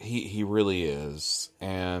obnoxious. He really is.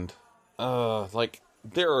 And, like,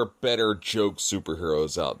 there are better joke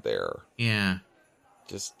superheroes out there. Yeah.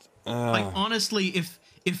 Just, like, honestly, if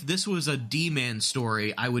this was a D-Man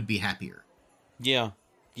story, I would be happier. Yeah,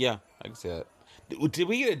 I can see that. Did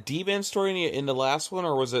we get a D-Man story in the last one,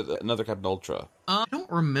 or was it another Captain Ultra? I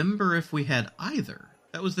don't remember if we had either.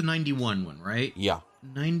 That was the 91 one, right? Yeah.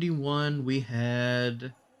 91, we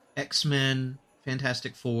had X-Men,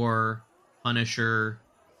 Fantastic Four, Punisher,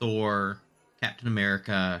 Thor, Captain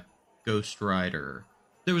America, Ghost Rider.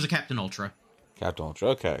 There was a Captain Ultra. Captain Ultra,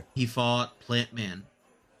 okay. He fought Plant Man.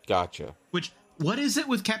 Gotcha. Which, what is it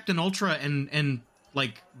with Captain Ultra and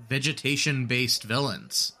like, vegetation-based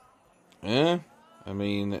villains? I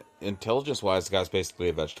mean, intelligence-wise, the guy's basically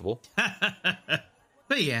a vegetable.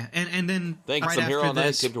 But yeah, and then thanks, right I'm here all night,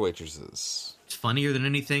 this, tip to waitresses. It's funnier than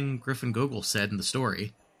anything Griffin Gogol said in the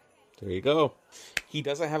story. There you go. He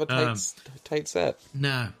doesn't have a tight set.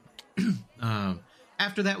 No.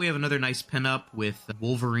 After that, we have another nice pinup with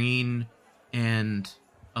Wolverine and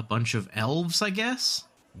a bunch of elves, I guess?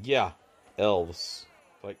 Yeah, elves.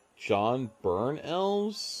 Like John Byrne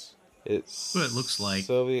elves? It's what it looks like.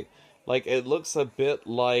 Soviet... Like, it looks a bit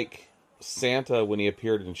like Santa when he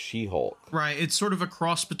appeared in She-Hulk. Right, it's sort of a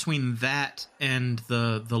cross between that and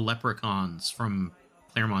the Leprechauns from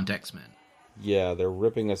Claremont X-Men. Yeah, they're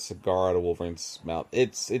ripping a cigar out of Wolverine's mouth.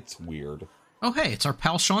 It's weird. Oh, hey, it's our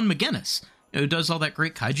pal Sean McGinnis, who does all that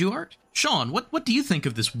great kaiju art. Sean, what do you think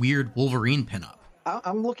of this weird Wolverine pinup?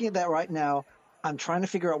 I'm looking at that right now. I'm trying to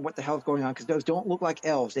figure out what the hell's going on, because those don't look like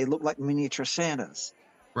elves. They look like miniature Santas.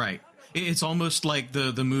 Right. It's almost like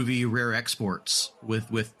the movie Rare Exports with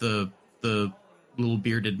the little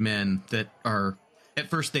bearded men that are, at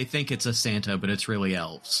first they think it's a Santa, but it's really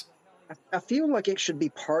elves. I feel like it should be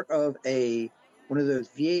part of one of those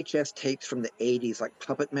VHS tapes from the 80s, like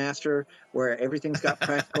Puppet Master, where everything's got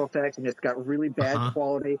practical effects and it's got really bad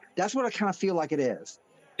quality. That's what I kind of feel like it is.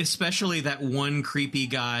 Especially that one creepy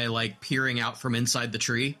guy, like, peering out from inside the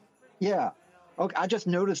tree. Yeah. Okay, I just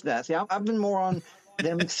noticed that. See, I've been more on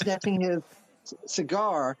them snatching his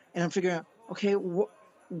cigar, and I'm figuring out, okay,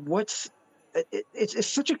 what's it's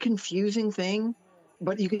such a confusing thing,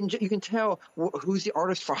 but you can tell who's the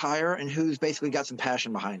artist for hire and who's basically got some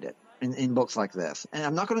passion behind it in books like this. And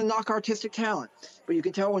I'm not going to knock artistic talent, but you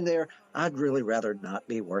can tell when I'd really rather not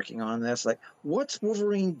be working on this. Like, what's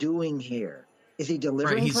Wolverine doing here? Is he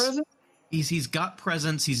delivering presents? He's got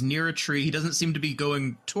presents. He's near a tree. He doesn't seem to be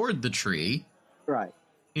going toward the tree. Right.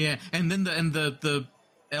 Yeah, and then the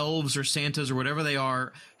elves or Santas or whatever they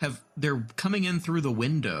are they're coming in through the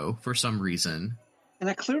window for some reason. And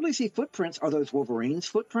I clearly see footprints. Are those Wolverine's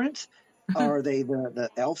footprints? Are they the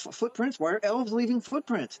elf footprints? Why are elves leaving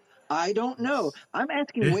footprints? I don't know. I'm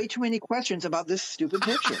asking way too many questions about this stupid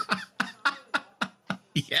picture.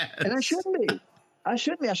 Yes. And I shouldn't be. I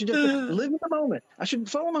should just live in the moment. I should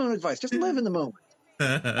follow my own advice. Just live in the moment.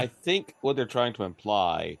 I think what they're trying to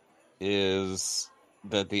imply is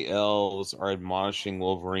that the elves are admonishing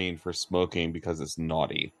Wolverine for smoking because it's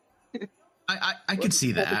naughty. I could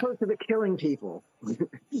see that. As opposed to the killing people.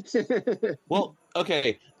 Well,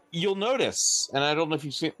 okay. You'll notice, and I don't know if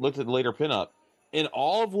you've looked at the later pinup, in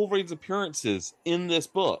all of Wolverine's appearances in this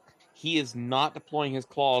book, he is not deploying his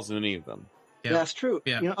claws in any of them. Yeah. That's true.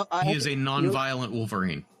 Yeah. He is a non-violent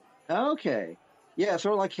Wolverine. Okay. Yeah,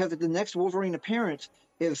 sort of like the next Wolverine appearance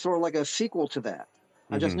is sort of like a sequel to that.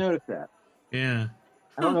 I just noticed that. Yeah.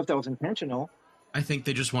 I don't know if that was intentional. I think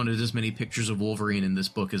they just wanted as many pictures of Wolverine in this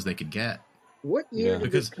book as they could get. What year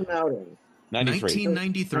did this come out in?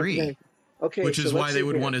 1993. Okay. Which is why they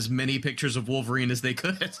would want as many pictures of Wolverine as they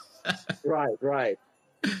could. Right.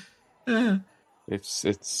 It's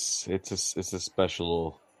a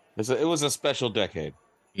special. It was a special decade.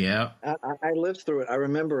 Yeah. I lived through it. I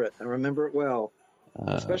remember it. I remember it well.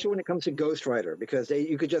 Especially when it comes to Ghost Rider, because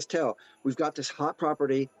you could just tell we've got this hot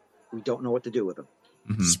property. We don't know what to do with them.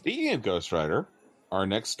 Mm-hmm. Speaking of Ghost Rider, our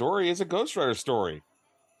next story is a Ghost Rider story.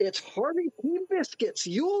 It's Harvey Seabiscuit's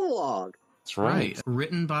Yule Log. That's right.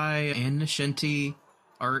 Written by Ann Nocenti,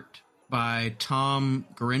 art by Tom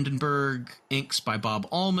Grindenberg, inks by Bob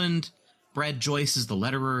Almond. Brad Joyce is the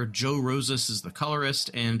letterer, Joe Rosas is the colorist,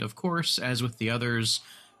 and of course, as with the others,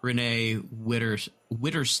 Renee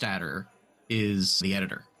Witterstatter is the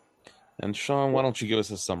editor. And Sean, why don't you give us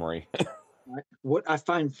a summary? What I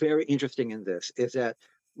find very interesting in this is that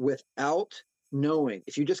without knowing,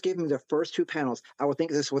 if you just gave me the first two panels, I would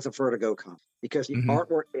think this was a Vertigo comic, because the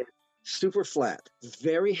artwork is super flat,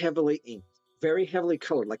 very heavily inked, very heavily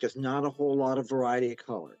colored, like there's not a whole lot of variety of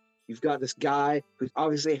color. You've got this guy who's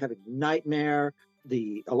obviously having a nightmare.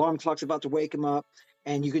 The alarm clock's about to wake him up,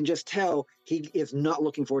 and you can just tell he is not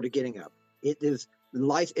looking forward to getting up.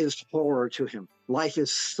 Life is horror to him. Life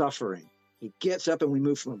is suffering. He gets up, and we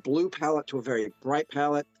move from a blue palette to a very bright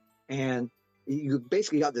palette, and you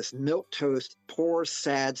basically got this milquetoast, poor,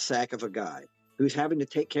 sad sack of a guy who's having to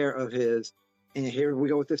take care of his, and here we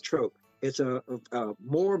go with this trope. It's a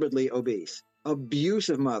morbidly obese,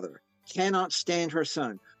 abusive mother, cannot stand her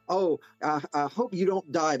son. Oh, I hope you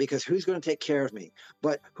don't die, because who's going to take care of me?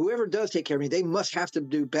 But whoever does take care of me, they must have to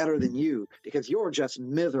do better than you, because you're just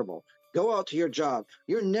miserable. Go out to your job.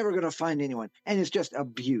 You're never going to find anyone. And it's just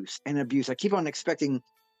abuse and abuse. I keep on expecting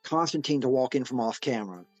Constantine to walk in from off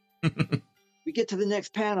camera. We get to the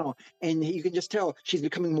next panel, and you can just tell she's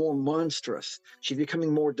becoming more monstrous. She's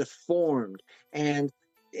becoming more deformed. And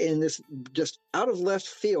in this just out of left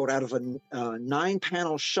field, out of a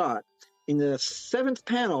 9-panel shot, in the 7th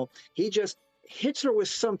panel, he just hits her with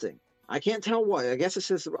something. I can't tell what. I guess it's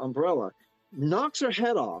his umbrella. Knocks her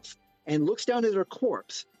head off and looks down at her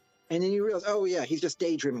corpse. And then you realize, oh yeah, he's just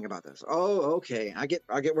daydreaming about this. Oh, okay, I get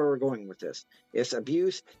where we're going with this. It's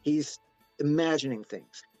abuse. He's imagining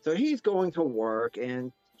things. So he's going to work,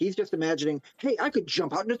 and he's just imagining, hey, I could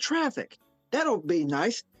jump out into traffic. That'll be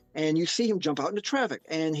nice. And you see him jump out into traffic,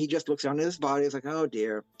 and he just looks down at his body. He's like, oh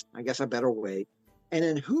dear, I guess I better wait. And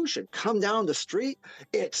then who should come down the street?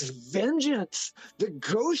 It's Vengeance, the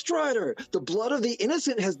Ghost Rider. The blood of the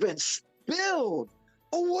innocent has been spilled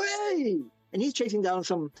away. And he's chasing down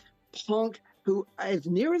some punk who, as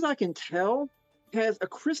near as I can tell, has a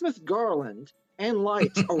Christmas garland and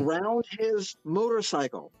lights around his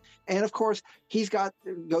motorcycle. And of course,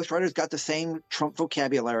 Ghost Rider's got the same Trump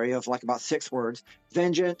vocabulary of like about 6 words: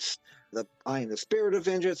 vengeance, I am the spirit of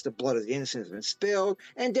vengeance, the blood of the innocent has been spilled,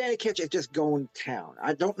 and Danny Ketch is just going to town.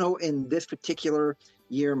 I don't know in this particular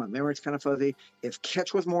year, my memory's kind of fuzzy, if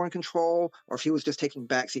Ketch was more in control or if he was just taking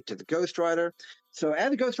backseat to the Ghost Rider. So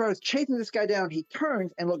as the Ghost Rider is chasing this guy down, he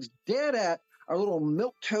turns and looks dead at our little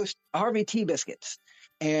milquetoast Harvey Seabiscuits.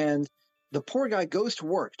 And the poor guy goes to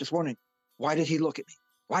work just wondering, why did he look at me?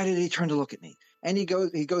 Why did he turn to look at me? And he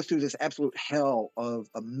goes through this absolute hell of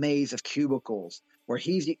a maze of cubicles where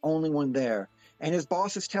he's the only one there. And his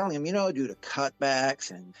boss is telling him, due to cutbacks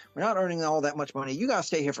and we're not earning all that much money, you got to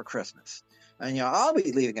stay here for Christmas. And, I'll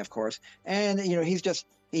be leaving, of course. And, he's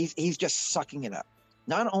just sucking it up.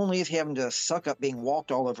 Not only is he having to suck up being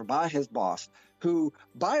walked all over by his boss, who,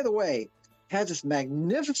 by the way, has this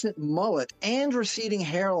magnificent mullet and receding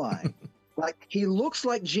hairline. Like, he looks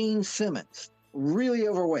like Gene Simmons, really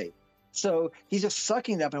overweight. So he's just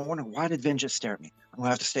sucking it up and wondering, why did Vengeance stare at me? I'm going to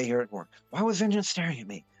have to stay here at work. Why was Vengeance staring at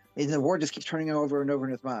me? And the word just keeps turning over and over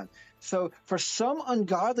in his mind. So for some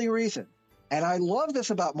ungodly reason, and I love this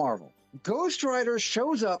about Marvel, Ghost Rider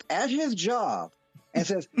shows up at his job and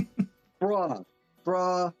says,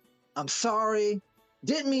 bruh, I'm sorry.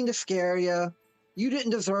 Didn't mean to scare you. You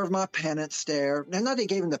didn't deserve my penance stare. And not that he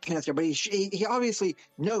gave him the penance stare, but he obviously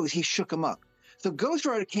knows he shook him up. So Ghost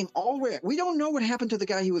Rider came all the way back. We don't know what happened to the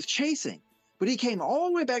guy he was chasing, but he came all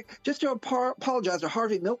the way back just to apologize to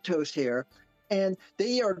Harvey Milquetoast here. And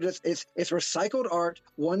they are just, it's recycled art,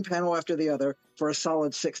 one panel after the other for a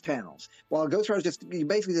solid 6 panels. While Ghost Rider just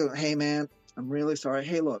basically goes, hey, man, I'm really sorry.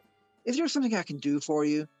 Hey, look, is there something I can do for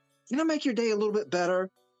you? Can I make your day a little bit better?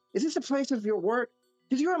 Is this a place of your work?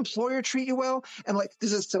 Did your employer treat you well? And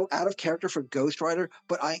this is so out of character for Ghost Rider,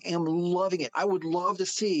 but I am loving it. I would love to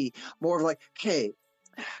see more of hey,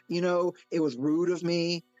 it was rude of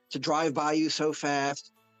me to drive by you so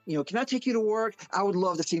fast. Can I take you to work? I would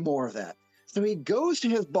love to see more of that. So he goes to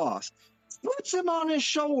his boss, puts him on his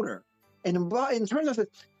shoulder, and turns out that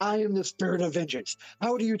I am the spirit of vengeance.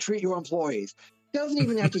 How do you treat your employees? Doesn't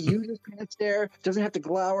even have to use his pants there, doesn't have to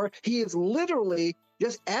glower. He is literally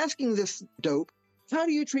just asking this dope, how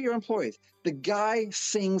do you treat your employees? The guy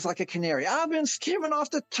sings like a canary. I've been skimming off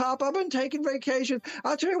the top. I've been taking vacation.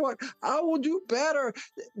 I'll tell you what, I will do better.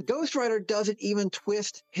 Ghost Rider doesn't even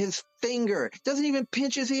twist his finger, doesn't even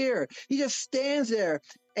pinch his ear. He just stands there.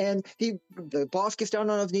 And the boss gets down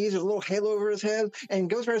on his knees, there's a little halo over his head, and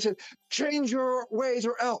Ghost Rider says, change your ways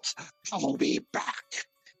or else I'll be back.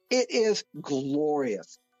 It is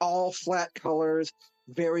glorious. All flat colors,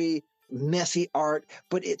 very messy art,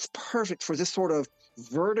 but it's perfect for this sort of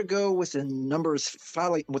Vertigo with the numbers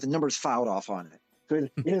filed off on it. So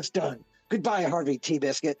it's done. Goodbye, Harvey T.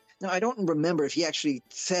 Biscuit. Now, I don't remember if he actually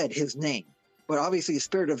said his name, but obviously the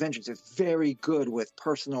Spirit of Vengeance is very good with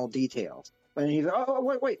personal details. And he's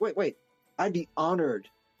wait. I'd be honored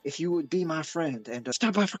if you would be my friend and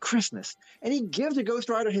stop by for Christmas. And he gives the Ghost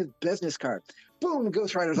Rider his business card. Boom,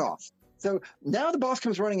 Ghost Rider's off. So now the boss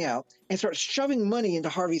comes running out and starts shoving money into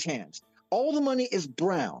Harvey's hands. All the money is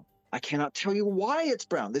brown. I cannot tell you why it's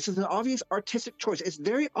brown. This is an obvious artistic choice. It's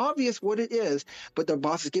very obvious what it is, but the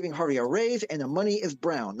boss is giving Harvey a raise and the money is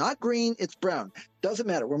brown. Not green, it's brown. Doesn't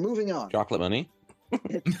matter. We're moving on. Chocolate money?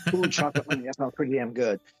 Chocolate money. That sounds pretty damn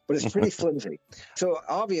good, but it's pretty flimsy. So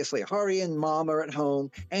obviously, Harvey and Mom are at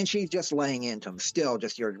home, and she's just laying into him. Still,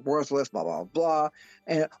 just you're worthless, blah blah blah.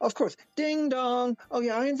 And of course, ding dong. Oh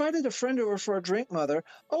yeah, I invited a friend over for a drink, Mother.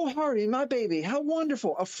 Oh Harvey, my baby, how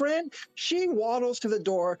wonderful! A friend. She waddles to the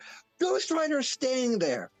door. Ghost Rider's staying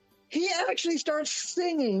there. He actually starts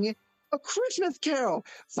singing a Christmas Carol,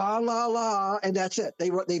 fa la la, and that's it.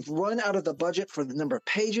 They've run out of the budget for the number of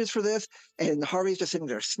pages for this, and Harvey's just sitting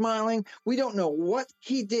there smiling. We don't know what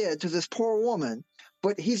he did to this poor woman,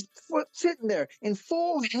 but he's sitting there in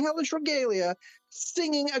full hellish regalia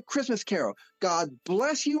singing a Christmas Carol. God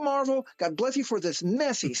bless you, Marvel. God bless you for this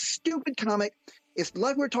messy, stupid comic. It's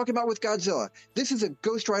like we're talking about with Godzilla. This is a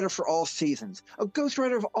Ghost Rider for all seasons, a Ghost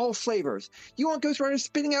Rider of all flavors. You want Ghost Rider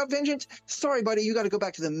spitting out vengeance? Sorry, buddy, you got to go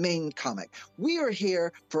back to the main comic. We are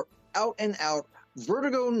here for out and out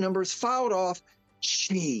Vertigo numbers filed off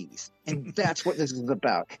cheese. And that's what this is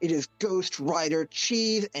about. It is Ghost Rider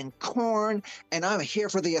cheese and corn, and I'm here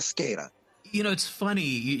for the Escada. It's funny.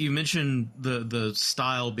 You mentioned the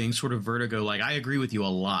style being sort of Vertigo. I agree with you a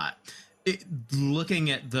lot.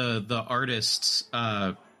 Looking at the artist's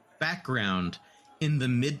background, in the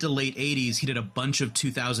mid to late 80s, he did a bunch of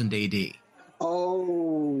 2000 AD.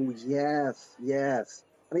 Oh, yes.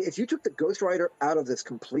 I mean, if you took the Ghost Rider out of this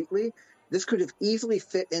completely, this could have easily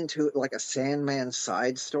fit into a Sandman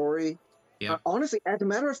side story. Yeah. Honestly, as a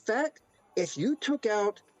matter of fact, if you took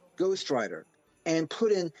out Ghost Rider and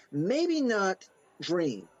put in maybe not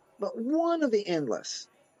Dream, but one of the Endless,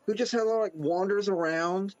 who just had wanders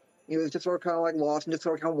around, it's just sort of kind of lost and just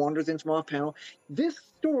sort of kind of wanders into my panel. This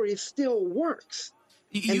story still works.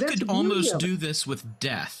 You could almost do this with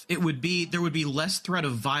Death. There would be less threat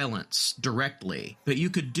of violence directly, but you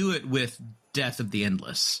could do it with Death of the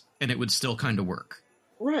Endless, and it would still kind of work.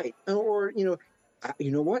 Right. Or, you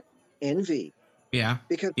know what? Envy. Yeah.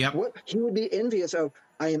 Because what he would be envious of,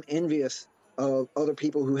 I am envious of other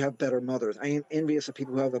people who have better mothers. I am envious of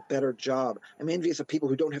people who have a better job. I'm envious of people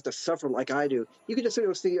who don't have to suffer like I do. You can just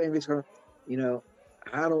see envious, you know,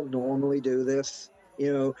 I don't normally do this.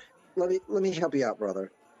 You know, let me help you out,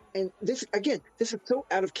 brother. And this is so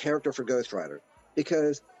out of character for Ghost Rider,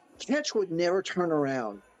 because Ketch would never turn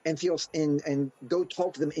around and go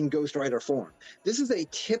talk to them in Ghost Rider form. This is a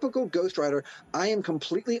typical Ghost Rider. I am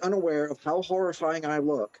completely unaware of how horrifying I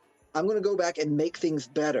look. I'm going to go back and make things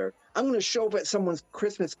better. I'm going to show up at someone's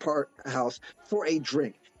Christmas house for a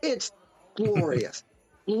drink. It's glorious.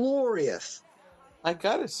 Glorious. I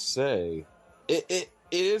gotta say, it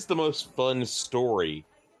is the most fun story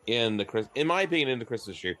in my opinion, in the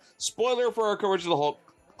Christmas tree. Spoiler for our coverage of the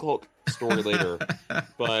Hulk story later.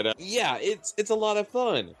 But yeah, it's a lot of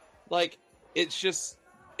fun. Like, it's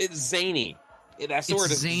zany. That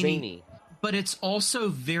sword is zany. But it's also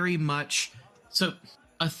very much so.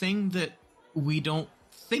 A thing that we don't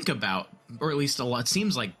think about, or at least it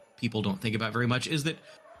seems like people don't think about very much, is that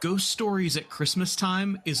ghost stories at Christmas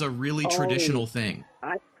time is a really traditional thing.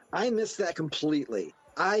 I miss that completely.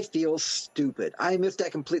 I feel stupid. I miss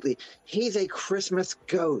that completely. He's a Christmas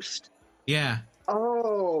ghost. Yeah.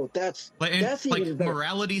 Oh, that's even better.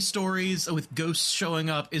 Morality stories with ghosts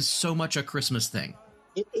showing up is so much a Christmas thing.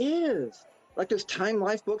 It is. Like those Time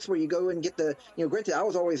Life books where you go and get granted, I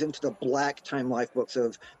was always into the black Time Life books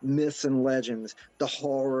of myths and legends, the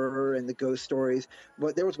horror and the ghost stories.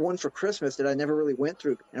 But there was one for Christmas that I never really went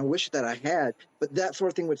through, and I wish that I had. But that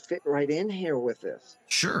sort of thing would fit right in here with this.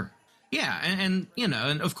 Sure. Yeah, and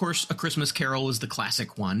of course, A Christmas Carol is the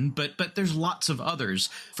classic one, but there's lots of others.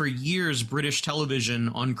 For years, British television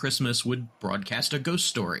on Christmas would broadcast a ghost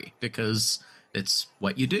story because it's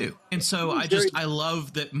what you do. And so I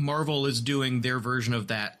love that Marvel is doing their version of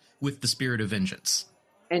that with The Spirit of Vengeance.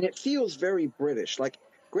 And it feels very British. Like,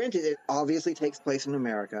 granted, it obviously takes place in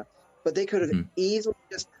America, but they could have easily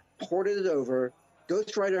just ported it over.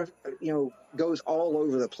 Ghost Rider, goes all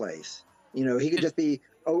over the place. He could just be...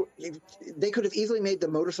 they could have easily made the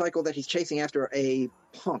motorcycle that he's chasing after a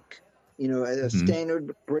punk, a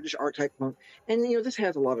standard British archetype punk. And, this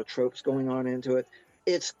has a lot of tropes going on into it.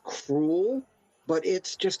 It's cruel, but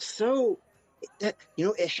it's just so that,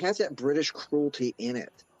 it has that British cruelty in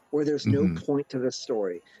it where there's no point to the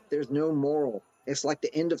story. There's no moral. It's like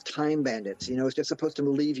the end of Time Bandits. It's just supposed to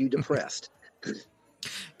leave you depressed.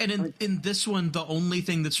 And in this one, the only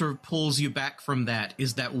thing that sort of pulls you back from that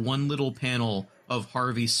is that one little panel of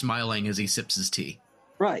Harvey smiling as he sips his tea.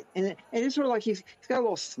 Right. And it's sort of like he's got a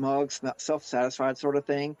little smug, self-satisfied sort of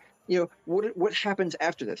thing. What happens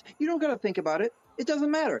after this? You don't got to think about it. It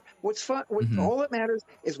doesn't matter. What's fun? All that matters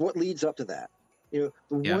is what leads up to that.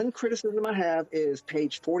 One criticism I have is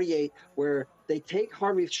page 48, where they take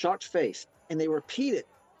Harvey's shocked face and they repeat it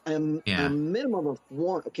a minimum of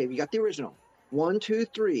one. Okay, we got the original. 1, 2,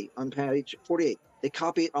 3 on page 48. They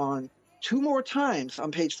copy it on 2 more times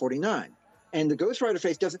on page 49. And the Ghost Rider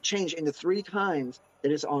face doesn't change into 3 times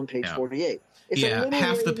that it's on page 48. It's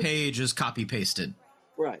half the page is copy-pasted.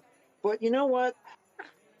 Right. But you know what?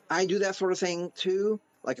 I do that sort of thing too.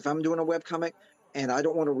 Like if I'm doing a webcomic and I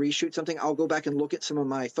don't want to reshoot something, I'll go back and look at some of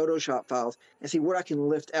my Photoshop files and see what I can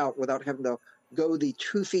lift out without having to go the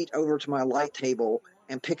 2 feet over to my light table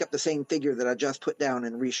and pick up the same figure that I just put down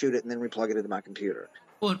and reshoot it and then replug it into my computer.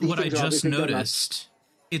 Well, what I just noticed,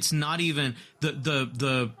 it's not even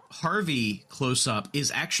the Harvey close-up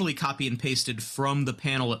is actually copy and pasted from the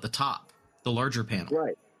panel at the top, the larger panel.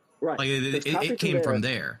 Right. Like it came from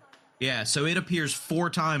there. Yeah, so it appears 4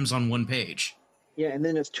 times on one page. Yeah, and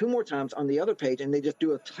then there's 2 more times on the other page, and they just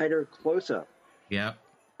do a tighter close-up. Yeah.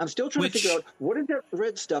 I'm still trying to figure out, what is that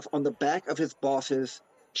red stuff on the back of his boss's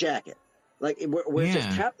jacket? Like, where it's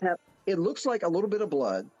just tap, tap. It looks like a little bit of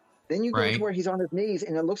blood. Then you go to where he's on his knees,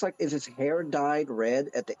 and it looks like, is his hair dyed red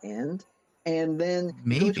at the end? And then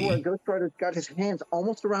you go to where Ghost Rider's got his hands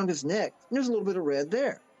almost around his neck, and there's a little bit of red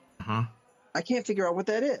there. Uh-huh. I can't figure out what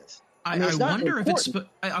that is. I wonder if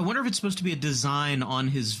it's supposed to be a design on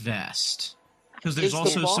his vest, because there's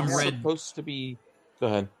also some red. Supposed to be. Go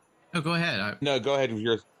ahead. Oh, go ahead. No, go ahead with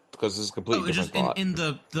yours, because this is completely different thought. In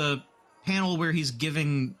the panel where he's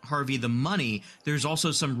giving Harvey the money, there's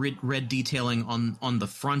also some red detailing on the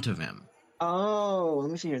front of him. Oh,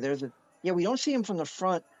 let me see here. We don't see him from the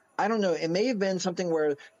front. I don't know. It may have been something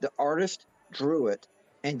where the artist drew it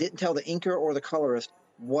and didn't tell the inker or the colorist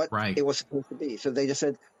what it was supposed to be. So they just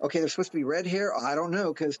said, okay, there's supposed to be red hair. I don't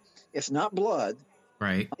know, because it's not blood.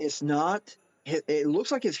 Right. It's not. It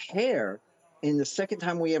looks like his hair in the second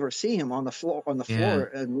time we ever see him on the floor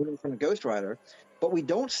and moving from a Ghost Rider, but we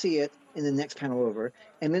don't see it in the next panel over.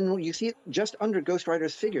 And then you see it just under Ghost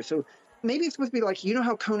Rider's figure. So maybe it's supposed to be like, you know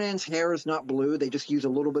how Conan's hair is not blue? They just use a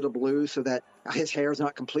little bit of blue so that his hair is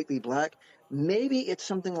not completely black. Maybe it's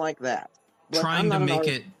something like that. But trying to make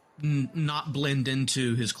it not blend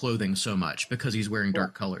into his clothing so much because he's wearing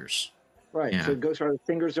dark colors. Right. Yeah. So Ghost Rider's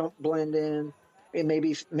fingers don't blend in. And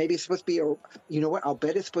maybe it's supposed to be you know what? I'll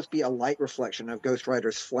bet it's supposed to be a light reflection of Ghost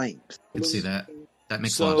Rider's flames. I can see that. That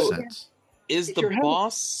makes a lot of sense. Is the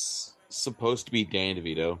boss supposed to be Danny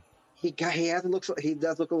DeVito? He does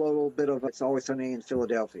look a little bit of It's Always Sunny in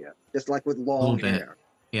Philadelphia, just like with long hair.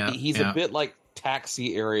 Yeah, he's a bit like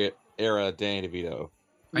Taxi era Danny DeVito.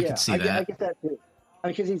 I can see that. I get that too.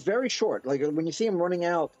 Because he's very short. Like when you see him running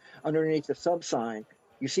out underneath the sub sign,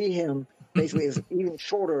 you see him basically is even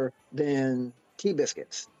shorter than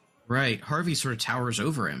T-Biscuits. Right. Harvey sort of towers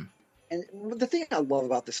over him. And the thing I love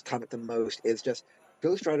about this comic the most is just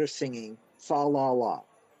Ghost Rider singing Fa La La.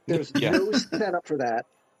 There's no setup for that.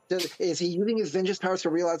 Is he using his vengeance powers to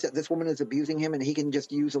realize that this woman is abusing him and he can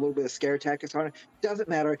just use a little bit of scare tactics on her? Doesn't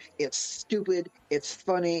matter. It's stupid. It's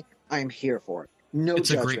funny. I'm here for it. It's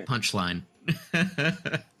judgment. A great punchline.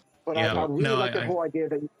 But I really like the whole idea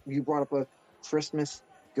that you brought up of Christmas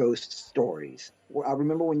ghost stories. I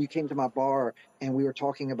remember when you came to my bar and we were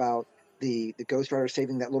talking about the Ghost Rider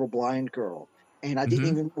saving that little blind girl. And we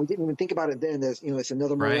didn't even think about it then. There's, it's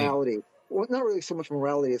another morality. Right. Well, not really so much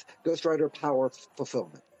morality as Ghost Rider power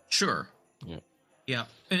fulfillment. Sure. Yeah.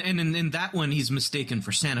 And in that one, he's mistaken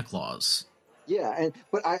for Santa Claus. Yeah,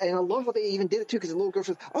 but I love how they even did it too, because the little girl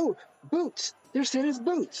says, "Oh, boots! They're Santa's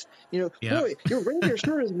boots." Boy, your reindeer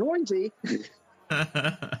sure is noisy.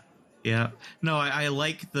 Yeah. No, I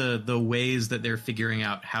like the ways that they're figuring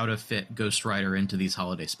out how to fit Ghost Rider into these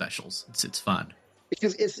holiday specials. It's fun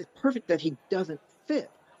because it's perfect that he doesn't fit.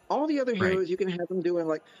 All the other heroes, you can have them doing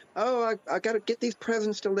like, oh, I got to get these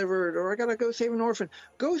presents delivered, or I got to go save an orphan.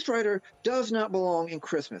 Ghost Rider does not belong in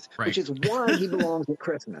Christmas, which is why he belongs at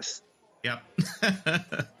Christmas. Yep.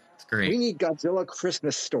 It's great. We need Godzilla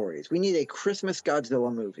Christmas stories. We need a Christmas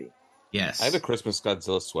Godzilla movie. Yes. I have a Christmas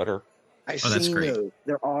Godzilla sweater. I've seen those.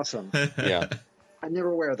 They're awesome. Yeah. I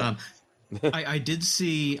never wear them. I did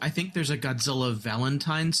see, I think there's a Godzilla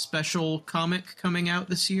Valentine's special comic coming out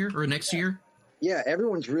this year or next year. Yeah,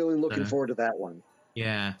 everyone's really looking forward to that one.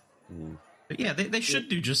 Yeah. But yeah, they should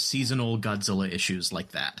do just seasonal Godzilla issues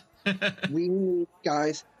like that.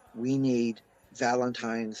 we need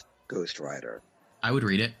Valentine's Ghost Rider. I would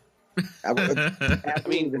read it. I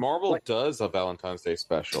mean, Marvel does a Valentine's Day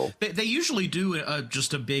special. They usually do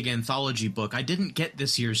just a big anthology book. I didn't get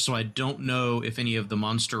this year's, so I don't know if any of the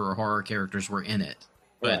monster or horror characters were in it.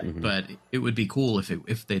 But it would be cool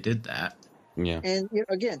if they did that. Yeah. And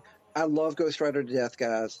again, I love Ghost Rider to death,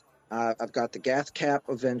 guys. I've got the gas cap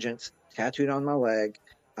of vengeance tattooed on my leg.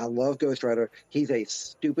 I love Ghost Rider. He's a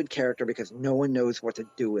stupid character because no one knows what to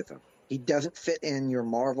do with him. He doesn't fit in your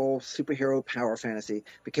Marvel superhero power fantasy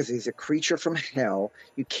because he's a creature from hell.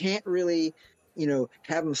 You can't really,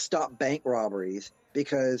 have him stop bank robberies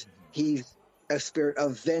because he's a spirit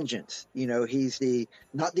of vengeance. He's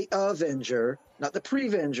not the Avenger, not the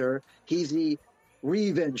Prevenger. He's the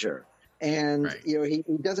Revenger. And, he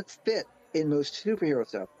doesn't fit in most superhero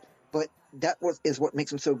stuff. But is what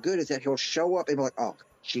makes him so good is that he'll show up and be like, oh,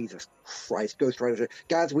 Jesus Christ, Ghost Rider.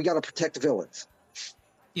 Guys, we got to protect the villains.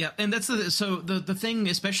 Yeah, and that's the thing,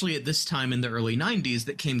 especially at this time in the early 90s,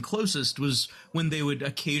 that came closest was when they would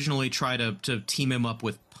occasionally try to team him up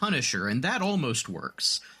with Punisher, and that almost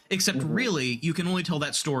works. Except really, you can only tell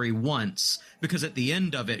that story once, because at the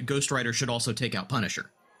end of it, Ghost Rider should also take out Punisher.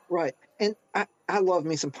 Right, and I love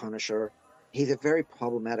me some Punisher. He's a very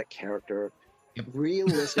problematic character. Yep.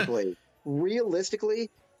 Realistically,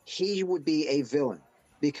 he would be a villain,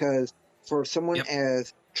 because for someone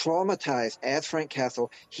as traumatized as Frank Castle,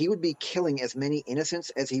 he would be killing as many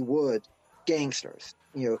innocents as he would gangsters.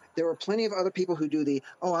 There are plenty of other people who do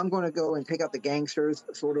I'm going to go and take out the gangsters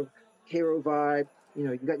sort of hero vibe.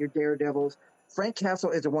 You got your Daredevils. Frank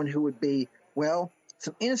Castle is the one who would be,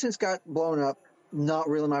 some innocents got blown up, not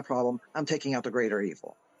really my problem. I'm taking out the greater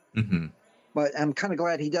evil. Mm-hmm. But I'm kind of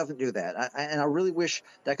glad he doesn't do that. And I really wish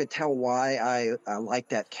that I could tell why I like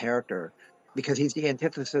that character, because he's the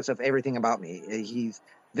antithesis of everything about me. He's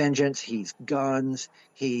vengeance, he's guns,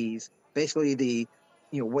 he's basically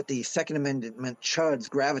what the Second Amendment chuds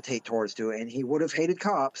gravitate towards to, and he would have hated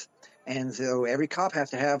cops, and so every cop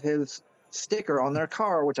has to have his sticker on their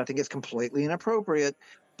car, which I think is completely inappropriate,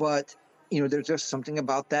 but there's just something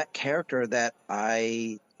about that character that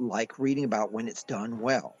I like reading about when it's done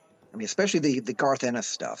well. I mean, especially the Garth Ennis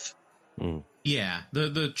stuff. Yeah,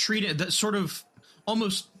 the treat that sort of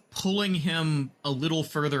almost pulling him a little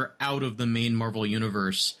further out of the main Marvel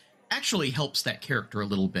universe actually helps that character a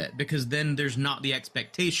little bit, because then there's not the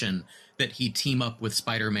expectation that he team up with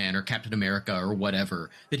Spider-Man or Captain America or whatever,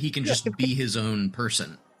 that he can just be his own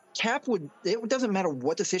person. Cap would, it doesn't matter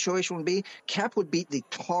what the situation would be, Cap would beat the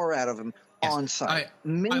tar out of him on sight.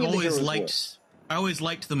 I always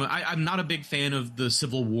liked the I'm not a big fan of the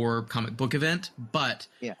Civil War comic book event, but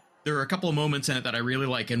there are a couple of moments in it that I really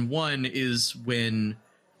like, and one is when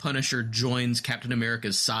Punisher joins Captain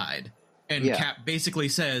America's side, and Cap basically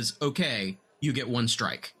says, okay, you get one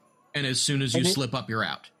strike, and as soon as you slip up, you're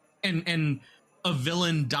out. And a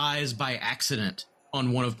villain dies by accident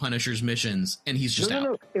on one of Punisher's missions, and he's just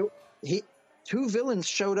out. Two villains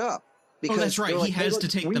showed up. Because that's right. He has to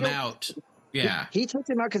take them out. Yeah. He takes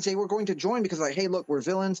them out because they were going to join because, like, hey, look, we're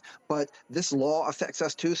villains, but this law affects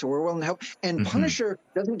us too, so we're willing to help. And Punisher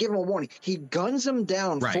doesn't give him a warning. He guns him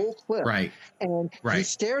down full clip. Right. And he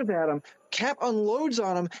stares at him. Cap unloads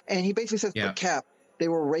on him, and he basically says, but Cap, they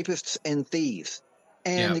were rapists and thieves.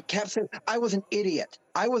 And Cap said, I was an idiot.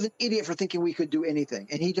 I was an idiot for thinking we could do anything.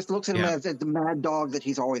 And he just looks at him as the mad dog that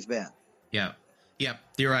he's always been. Yeah. Yep,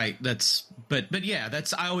 you're right.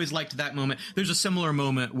 I always liked that moment. There's a similar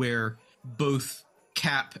moment where both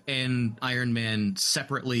Cap and Iron Man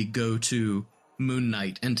separately go to Moon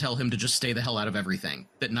Knight and tell him to just stay the hell out of everything,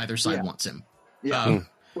 that neither side wants him. Yeah,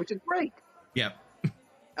 which is great. Yep.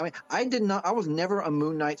 I mean, I was never a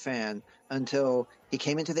Moon Knight fan until he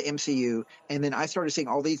came into the MCU, and then I started seeing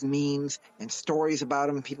all these memes and stories about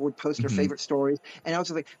him. People would post their favorite stories, and I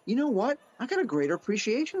was like, you know what? I got a greater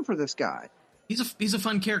appreciation for this guy. He's a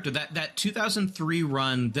fun character. That 2003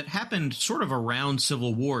 run that happened sort of around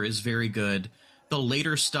Civil War is very good. The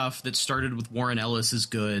later stuff that started with Warren Ellis is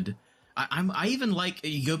good. I even like,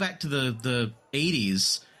 you go back to the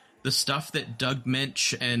 80s, the stuff that Doug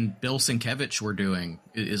Minch and Bill Sienkiewicz were doing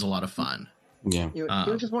is a lot of fun. Yeah. He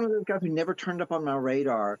was just one of those guys who never turned up on my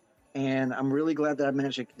radar. And I'm really glad that I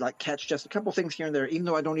managed to catch just a couple things here and there, even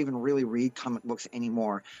though I don't even really read comic books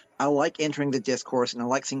anymore. I like entering the discourse, and I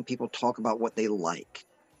like seeing people talk about what they like.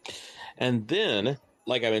 And then,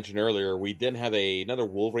 like I mentioned earlier, we then have another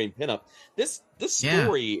Wolverine pinup. This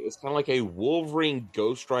story is kind of like a Wolverine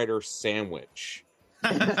Ghost Rider sandwich.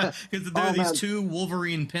 Because there are these two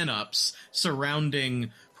Wolverine pinups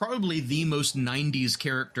surrounding probably the most 90s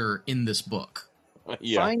character in this book.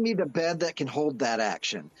 Find me the bed that can hold that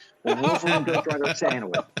action. The Wolverine Ghost Rider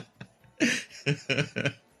sandwich.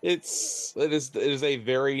 It is a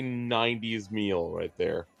very 90s meal right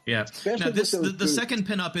there. Yeah. Now the second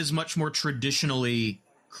pinup is much more traditionally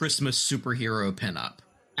Christmas superhero pinup.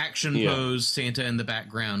 Action pose, Santa in the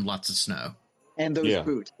background, lots of snow. And those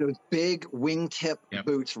boots, those big wingtip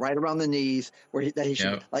boots right around the knees where he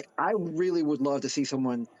should. Like, I really would love to see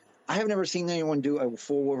someone. I have never seen anyone do a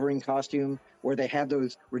full Wolverine costume where they have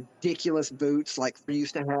those ridiculous boots like we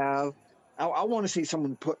used to have. I want to see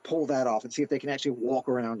someone pull that off and see if they can actually walk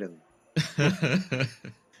around in them.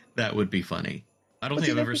 That would be funny. I don't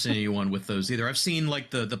think I've ever seen anyone with those either. I've seen like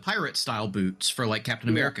the pirate style boots for like Captain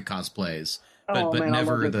America cosplays, but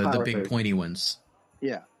never the big pointy ones.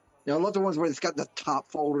 Yeah. I love the ones where it's got the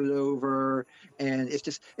top folded over, and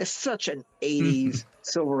it's such an 80s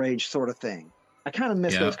Silver Age sort of thing. I kind of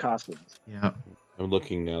miss those costumes. Yeah. I'm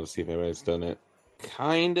looking now to see if anybody's done it.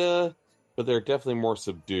 Kinda, but they're definitely more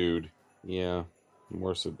subdued. Yeah,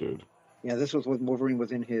 more subdued. Yeah, this was when Wolverine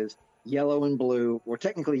was in his yellow and blue, or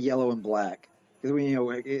technically yellow and black, because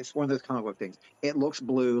it's one of those comic book things. It looks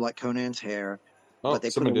blue like Conan's hair. Oh, but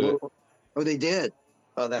they someone did it. Oh, they did.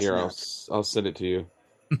 Oh, that's here. I'll send it to you.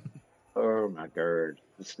 Oh my god,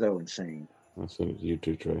 it's so insane. I'll send it to you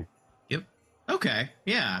too, Trey. Yep. Okay.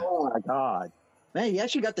 Yeah. Oh my god, man, you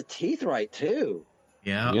actually got the teeth right too.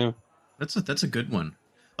 Yeah. That's a good one.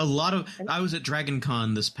 I was at Dragon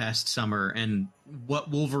Con this past summer, and what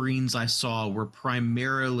Wolverines I saw were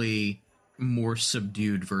primarily more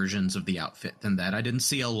subdued versions of the outfit than that. I didn't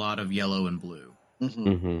see a lot of yellow and blue. Mm-hmm.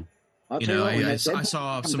 Mm-hmm. I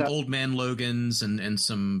saw some Old Man Logans and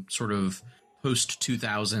some sort of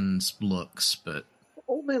post-2000s looks, but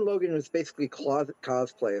Old Man Logan was basically closet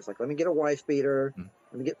cosplay. It's like, let me get a wife beater,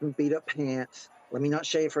 let me get some beat-up pants, let me not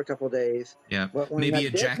shave for a couple of days. Yeah, maybe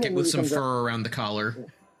a jacket with some fur around the collar.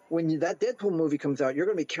 When that Deadpool movie comes out, you're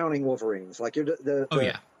going to be counting Wolverines. Like,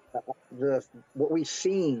 what we've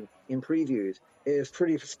seen in previews is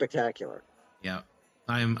pretty spectacular. Yeah,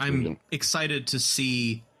 I'm excited to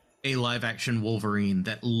see a live-action Wolverine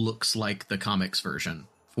that looks like the comics version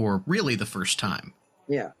for really the first time.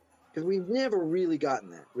 Yeah, because we've never really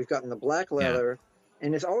gotten that. We've gotten the black leather,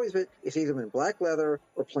 and it's either been black leather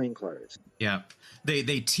or plain clothes. Yeah, they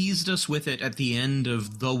teased us with it at the end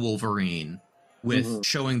of The Wolverine, with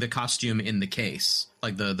showing the costume in the case,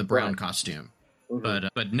 like the brown costume.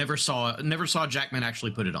 But never saw Jackman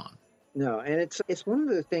actually put it on. No, and it's one of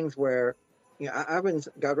the things where, I've been,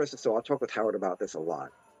 God rest his soul, I'll talk with Howard about this a lot.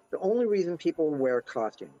 The only reason people wear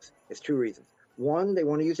costumes is two reasons. One, they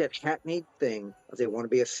want to use that hackneyed thing, as they want to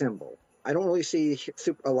be a symbol. I don't really see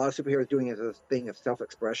a lot of superheroes doing it as a thing of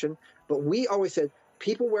self-expression, but we always said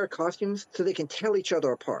people wear costumes so they can tell each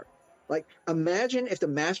other apart. Like, imagine if the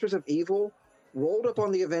Masters of Evil rolled up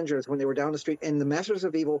on the Avengers when they were down the street and the Masters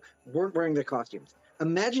of Evil weren't wearing their costumes.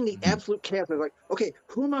 Imagine the absolute chaos. They're like, okay,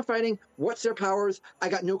 who am I fighting? What's their powers? I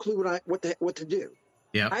got no clue what to do.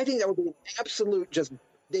 Yeah, I think that would be an absolute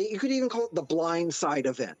you could even call it the blind side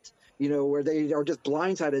event, where they are just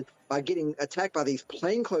blindsided by getting attacked by these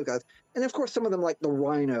plainclothes guys. And of course, some of them, like the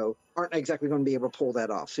Rhino, aren't exactly going to be able to pull that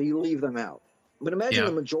off. So you leave them out. But imagine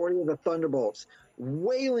the majority of the Thunderbolts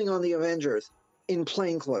wailing on the Avengers in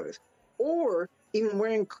plainclothes, or even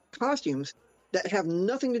wearing costumes that have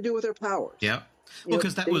nothing to do with their powers. Yeah. Well,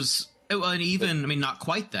 because that was, and even, I mean, not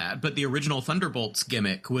quite that, but the original Thunderbolts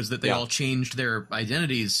gimmick was that they all changed their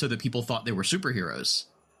identities so that people thought they were superheroes.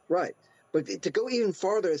 Right. But to go even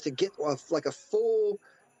farther is to get a full,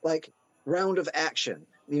 round of action,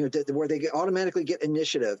 where they automatically get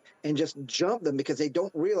initiative and just jump them because they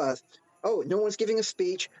don't realize, oh, no one's giving a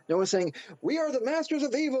speech. No one's saying, we are the Masters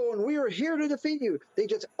of Evil and we are here to defeat you. They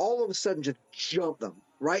just all of a sudden just jump them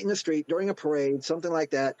right in the street during a parade, something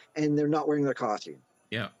like that, and they're not wearing their costume.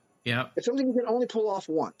 Yeah. Yeah. It's something you can only pull off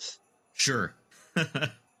once. Sure.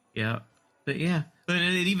 Yeah. But yeah. But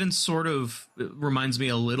it even sort of reminds me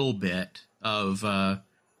a little bit of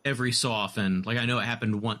every so often, like I know it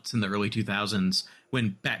happened once in the early 2000s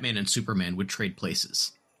when Batman and Superman would trade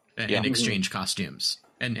places and exchange costumes.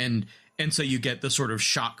 And so you get the sort of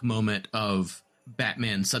shock moment of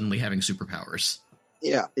Batman suddenly having superpowers.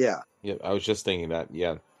 Yeah, yeah. Yeah, I was just thinking that,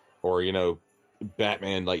 yeah. Or,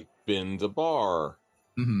 Batman, bends a bar.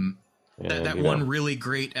 Mm-hmm. That one really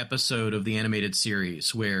great episode of the animated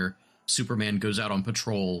series where Superman goes out on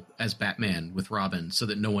patrol as Batman with Robin so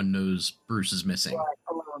that no one knows Bruce is missing. Right.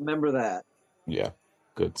 I remember that. Yeah,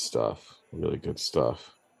 good stuff. Really good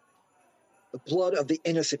stuff. The blood of the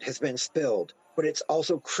innocent has been spilled, but it's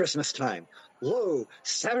also Christmas time. Lo,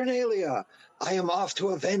 Saturnalia, I am off to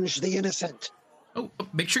avenge the innocent. Oh,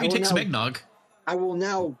 make sure you take some eggnog. I will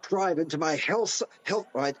now drive into my health.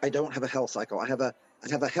 I don't have a hell cycle. I have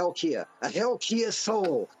a Hell Kia. A Hell Kia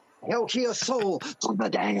Soul. Hell Kia Soul to the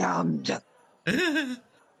damned.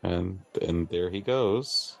 And there he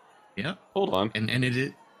goes. Yeah. Hold on. And it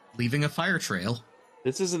is leaving a fire trail.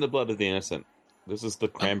 This isn't the blood of the innocent. This is the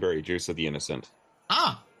cranberry juice of the innocent.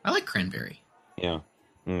 Ah, I like cranberry. Yeah.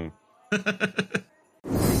 Mm.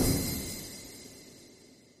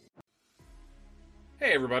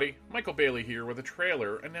 Hey everybody, Michael Bailey here with a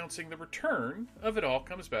trailer announcing the return of It All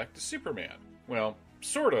Comes Back to Superman. Well,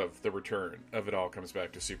 sort of the return of It All Comes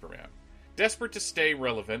Back to Superman. Desperate to stay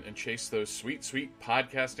relevant and chase those sweet, sweet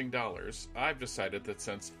podcasting dollars, I've decided that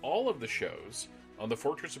since all of the shows on the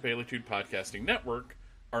Fortress of Baileytude Podcasting Network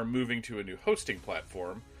are moving to a new hosting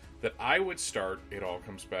platform, that I would start It All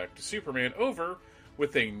Comes Back to Superman over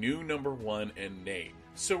with a new number one in name.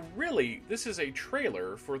 So really, this is a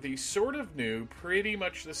trailer for the sort of new, pretty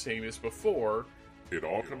much the same as before, It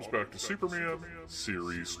All Comes Back to Superman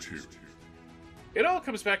Series 2. It All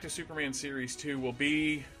Comes Back to Superman Series 2 will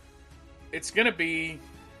be... It's gonna be...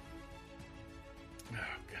 Oh,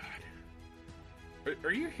 God.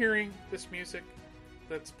 Are you hearing this music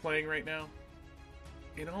that's playing right now?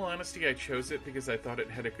 In all honesty, I chose it because I thought it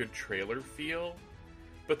had a good trailer feel.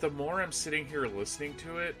 But the more I'm sitting here listening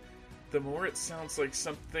to it, the more it sounds like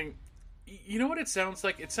something... You know what it sounds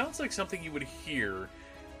like? It sounds like something you would hear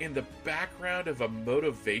in the background of a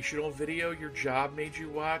motivational video your job made you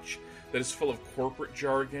watch that is full of corporate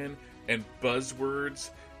jargon and buzzwords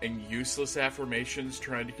and useless affirmations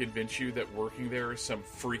trying to convince you that working there is some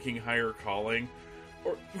freaking higher calling.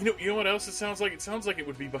 Or, you know what else it sounds like? It sounds like it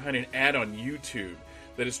would be behind an ad on YouTube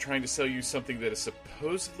that is trying to sell you something that is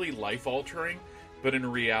supposedly life-altering, but in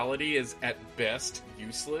reality is at best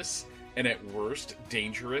useless, and at worst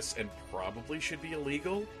dangerous, and probably should be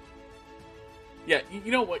illegal. Yeah,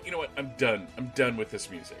 you know what? I'm done. I'm done with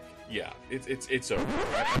this music. Yeah, it's over.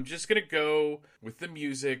 I'm just gonna go with the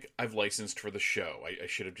music I've licensed for the show. I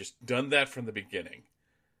should have just done that from the beginning.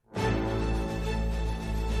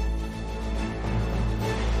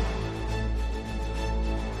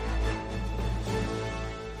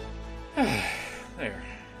 There.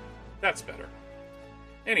 That's better.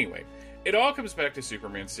 Anyway, It All Comes Back to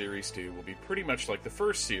Superman Series 2 will be pretty much like the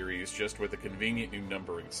first series, just with a convenient new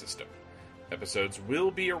numbering system. Episodes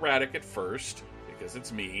will be erratic at first, because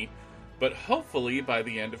it's me, but hopefully by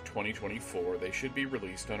the end of 2024 they should be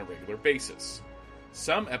released on a regular basis.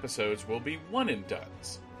 Some episodes will be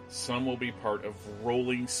one-and-dones. Some will be part of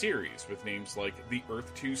rolling series with names like The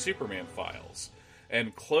Earth 2 Superman Files,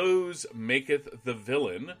 and Close Maketh the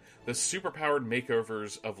Villain, the superpowered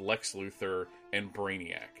makeovers of Lex Luthor and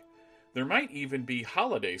Brainiac. There might even be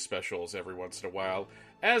holiday specials every once in a while,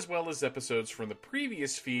 as well as episodes from the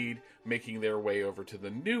previous feed making their way over to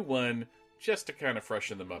the new one, just to kind of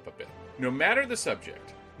freshen them up a bit. No matter the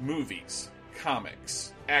subject, movies,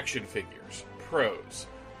 comics, action figures, prose,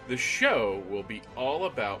 the show will be all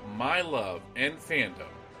about my love and fandom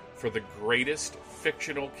for the greatest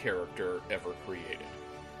fictional character ever created.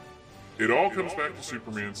 It all comes back to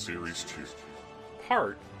Superman Series 2.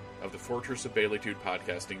 Part of the Fortress of Baileytude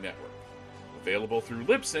podcasting network. Available through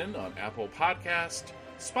Libsyn on Apple Podcast,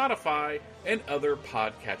 Spotify, and other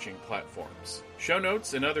podcatching platforms. Show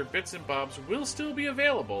notes and other bits and bobs will still be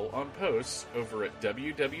available on posts over at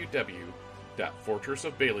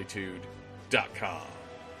www.fortressofbaileytude.com.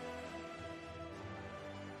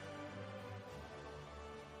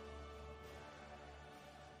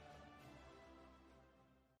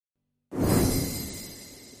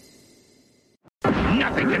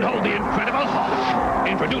 Nothing can hold the Incredible Hulk.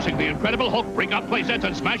 Introducing the Incredible Hulk break-up playsets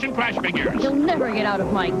and smash and crash figures. You'll never get out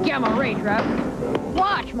of my gamma ray trap.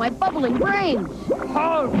 Watch my bubbling brains.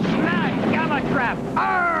 Hold, smash, gamma trap.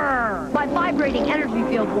 Arr! My vibrating energy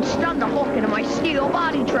field will stun the Hulk into my steel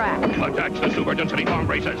body trap. Attach the super density arm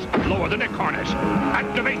braces. Lower the neck harness.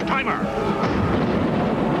 Activate timer.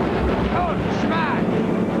 Hold, smash.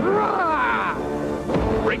 Rah!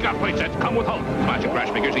 Break-up playsets come with Hulk. Smash and crash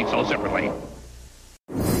figures each sold separately.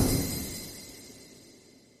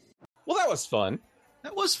 Well, that was fun.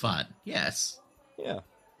 That was fun. Yes. Yeah.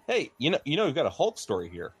 Hey, you know, we've got a Hulk story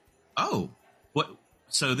here. Oh, what?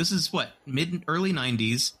 So this is what, early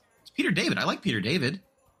 90s. It's Peter David. I like Peter David.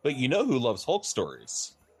 But you know who loves Hulk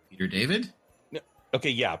stories? Peter David? No, okay,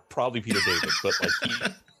 yeah, probably Peter David, but like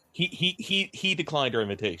he declined our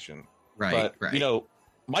invitation. Right. But right. You know,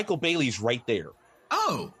 Michael Bailey's right there.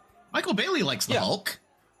 Oh, Michael Bailey likes the Hulk.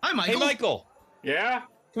 Hi, Michael. Hey, Michael. Yeah.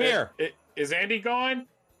 Come here. Is Andy gone?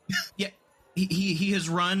 Yeah, he has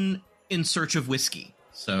run in search of whiskey,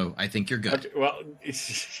 so I think you're good. Okay, well,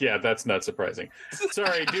 yeah, that's not surprising.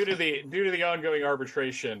 Sorry, due to the ongoing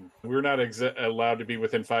arbitration, we're not allowed to be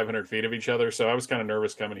within 500 feet of each other, so I was kind of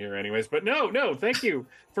nervous coming here, anyways. But no, thank you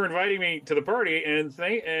for inviting me to the party,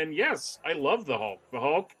 and yes, I love the Hulk. The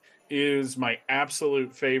Hulk is my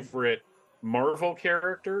absolute favorite Marvel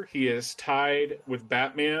character. He is tied with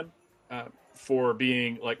Batman for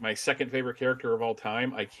being like my second favorite character of all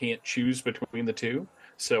time. I can't choose between the two,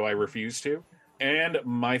 so I refuse to. And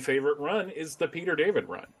my favorite run is the Peter David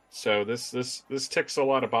run. So this ticks a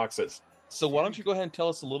lot of boxes. So why don't you go ahead and tell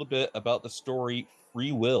us a little bit about the story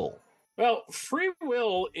Free Will? Well, Free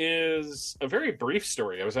Will is a very brief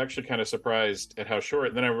story. I was actually kind of surprised at how short.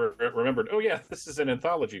 And then I remembered, oh yeah, this is an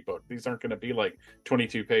anthology book. These aren't going to be like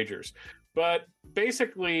 22 pagers. But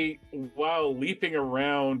basically, while leaping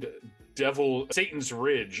around Satan's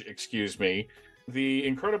Ridge, the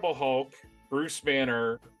Incredible Hulk, Bruce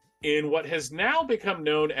Banner, in what has now become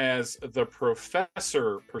known as the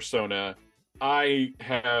Professor persona, I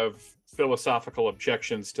have philosophical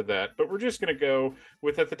objections to that, but we're just going to go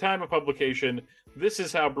with, at the time of publication, this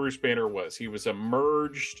is how Bruce Banner was. He was a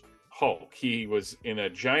merged Hulk. He was in a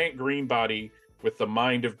giant green body with the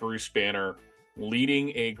mind of Bruce Banner,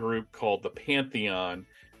 leading a group called the Pantheon,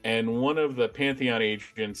 and one of the Pantheon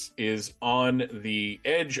agents is on the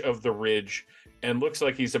edge of the ridge and looks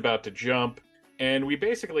like he's about to jump. And we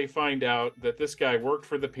basically find out that this guy worked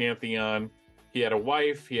for the Pantheon. He had a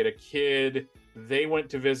wife, he had a kid. They went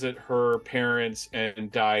to visit her parents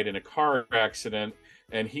and died in a car accident.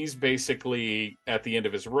 And he's basically at the end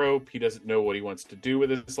of his rope. He doesn't know what he wants to do with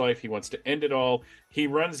his life. He wants to end it all. He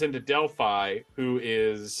runs into Delphi, who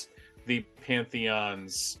is the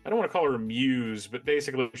Pantheon's, I don't want to call her a muse, but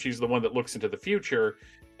basically she's the one that looks into the future.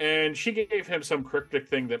 And she gave him some cryptic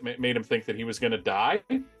thing that made him think that he was going to die.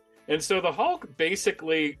 And so the Hulk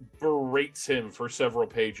basically berates him for several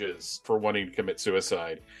pages for wanting to commit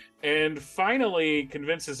suicide, and finally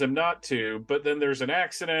convinces him not to. But then there's an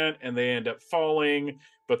accident and they end up falling,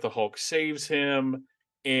 but the Hulk saves him.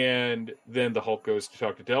 And then the Hulk goes to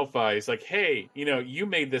talk to Delphi. He's like, hey, you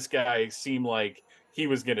made this guy seem like he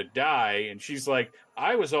was going to die. And she's like,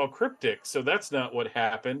 I was all cryptic, so that's not what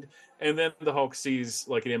happened. And then the Hulk sees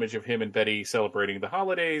like an image of him and Betty celebrating the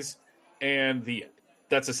holidays, and the end.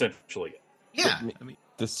 That's essentially it. Yeah. I mean,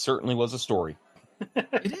 this certainly was a story.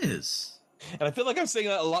 It is. And I feel like I'm saying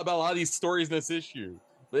that a lot about a lot of these stories in this issue,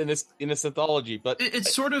 in this anthology. But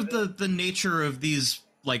it's sort of the nature of these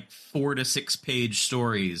like 4 to 6 page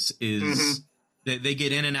stories is that they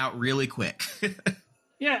get in and out really quick.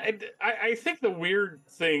 Yeah, I think the weird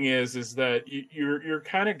thing is that you're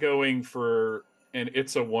kind of going for an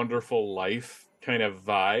 "It's a Wonderful Life" kind of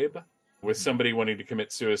vibe with somebody wanting to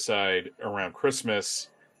commit suicide around Christmas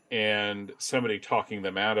and somebody talking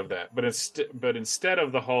them out of that. But instead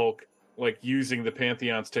of the Hulk like using the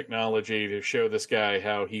Pantheon's technology to show this guy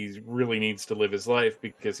how he really needs to live his life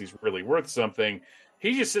because he's really worth something,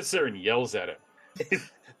 he just sits there and yells at him.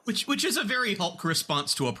 which is a very Hulk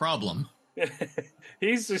response to a problem.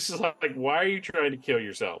 He's just like, why are you trying to kill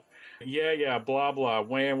yourself? Yeah, blah blah,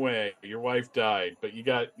 wham wham, your wife died, but you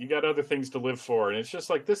got other things to live for. And it's just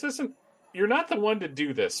like, you're not the one to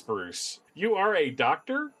do this, Bruce. You are a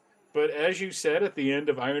doctor, but as you said at the end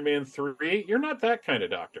of Iron Man 3, you're not that kind of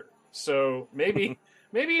doctor. So maybe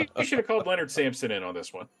you should have called Leonard Samson in on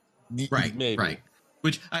this one. Right, maybe. Right.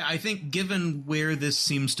 Which I think, given where this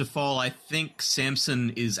seems to fall, I think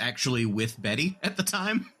Samson is actually with Betty at the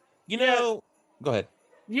time. Go ahead.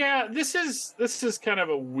 Yeah, this is kind of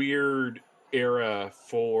a weird era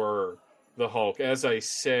for the Hulk. As I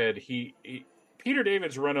said, Peter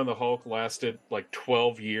David's run on the Hulk lasted like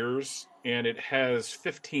 12 years, and it has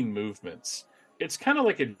 15 movements. It's kind of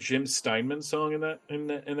like a Jim Steinman song in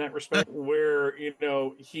that respect, where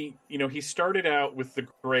he started out with the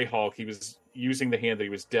Gray Hulk. He was using the hand that he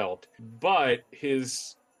was dealt, but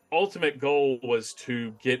his ultimate goal was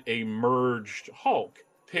to get a merged Hulk.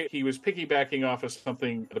 He was piggybacking off of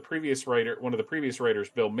something one of the previous writers,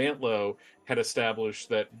 Bill Mantlo, had established,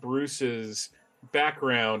 that Bruce's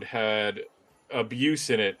background had abuse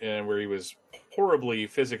in it, and where he was horribly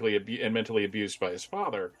physically and mentally abused by his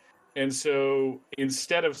father. And so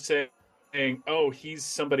instead of saying, oh, he's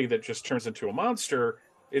somebody that just turns into a monster,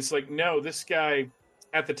 it's like, no, this guy,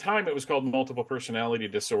 at the time it was called multiple personality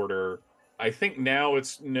disorder. I think now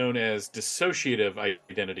it's known as dissociative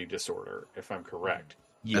identity disorder, if I'm correct.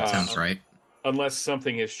 That sounds right. Unless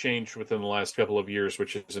something has changed within the last couple of years,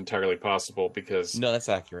 which is entirely possible because... No, that's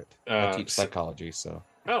accurate. I teach psychology, so...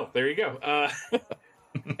 Oh, there you go.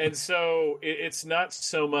 And so it's not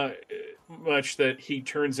so much that he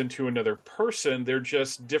turns into another person. They're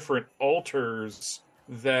just different alters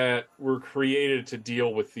that were created to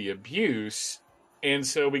deal with the abuse. And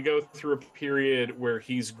so we go through a period where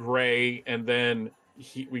he's gray, and then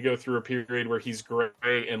we go through a period where he's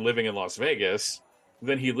gray and living in Las Vegas.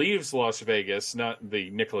 Then he leaves Las Vegas, not in the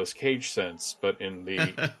Nicolas Cage sense, but in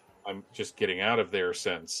the I'm just getting out of there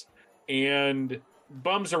sense. And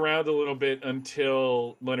bums around a little bit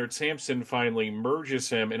until Leonard Samson finally merges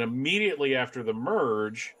him. And immediately after the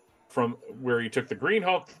merge, from where he took the Green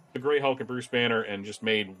Hulk, the Gray Hulk, and Bruce Banner and just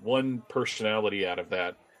made one personality out of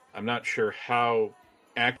that. I'm not sure how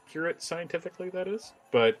accurate scientifically that is,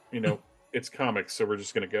 but, it's comics, so we're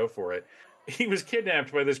just going to go for it. He was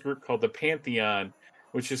kidnapped by this group called the Pantheon,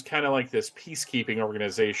 which is kind of like this peacekeeping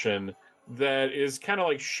organization that is kind of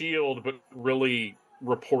like S.H.I.E.L.D., but really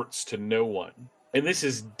reports to no one. And this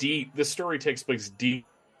is deep. This story takes place deep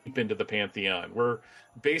into the Pantheon. We're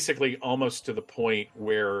basically almost to the point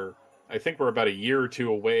where I think we're about a year or two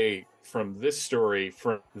away from this story,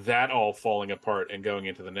 from that all falling apart and going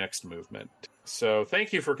into the next movement. So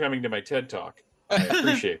thank you for coming to my TED Talk. I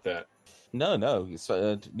appreciate that. No.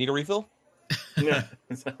 Need a refill? Yeah,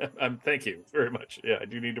 thank you very much. Yeah, I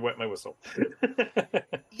do need to wet my whistle.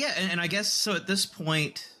 Yeah, and I guess so at this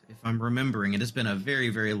point, if I'm remembering, it has been a very,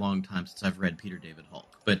 very long time since I've read Peter David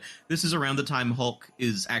Hulk. But this is around the time Hulk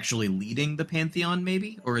is actually leading the Pantheon,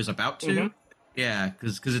 maybe? Or is about to? Mm-hmm. Yeah,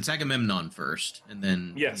 because it's Agamemnon first, and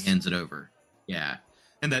then he hands it over. Yeah.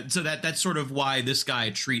 And that's sort of why this guy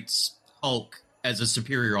treats Hulk as a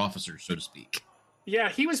superior officer, so to speak. Yeah,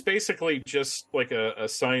 he was basically just like a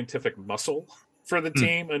scientific muscle for the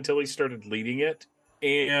team until he started leading it.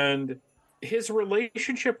 And his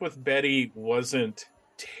relationship with Betty wasn't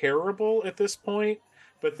terrible at this point,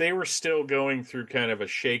 but they were still going through kind of a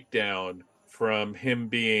shakedown from him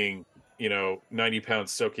being, 90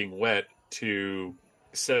 pounds soaking wet to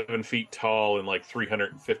 7 feet tall and like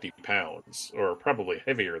 350 pounds, or probably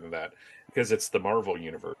heavier than that, because it's the Marvel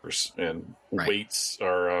universe and weights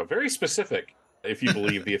are very specific. If you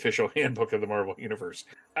believe the official handbook of the Marvel Universe.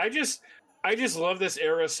 I just love this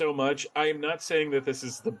era so much. I am not saying that this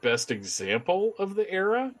is the best example of the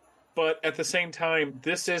era, but at the same time,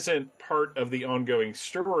 this isn't part of the ongoing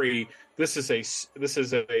story. This is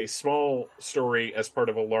a small story as part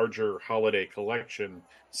of a larger holiday collection.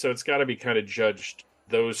 So it's got to be kind of judged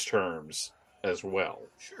those terms as well.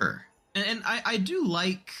 Sure. And I do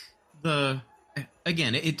like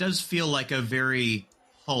again, it does feel like a very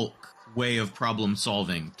Hulk way of problem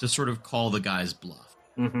solving to sort of call the guy's bluff.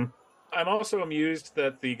 Mm-hmm. I'm also amused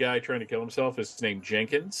that the guy trying to kill himself is named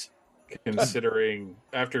Jenkins, considering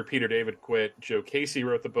after Peter David quit, Joe Casey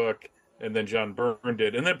wrote the book, and then John Byrne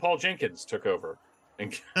did, and then Paul Jenkins took over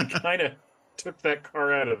and kind of took that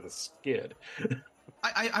car out of the skid.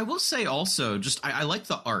 I will say also, just I like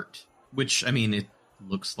the art, which, I mean, it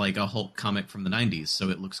looks like a Hulk comic from the 90s, so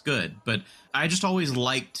it looks good. But I just always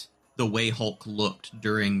liked the way Hulk looked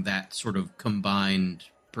during that sort of combined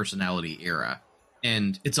personality era.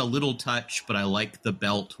 And it's a little touch, but I like the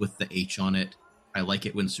belt with the H on it. I like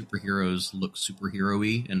it when superheroes look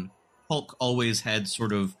superhero-y, and Hulk always had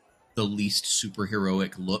sort of the least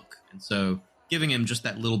superheroic look. And so giving him just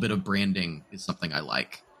that little bit of branding is something I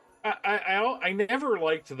like. I never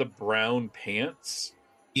liked the brown pants.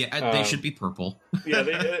 Yeah, they should be purple. Yeah,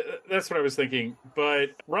 that's what I was thinking.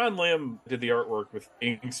 But Ron Lim did the artwork with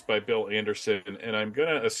inks by Bill Anderson, and I'm going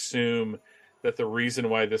to assume that the reason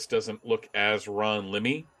why this doesn't look as Ron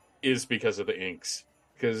Limmy is because of the inks.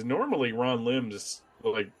 Because normally Ron Lim's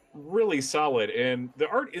like really solid, and the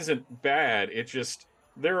art isn't bad. It just,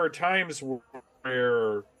 there are times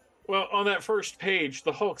where, well, on that first page,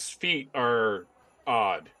 the Hulk's feet are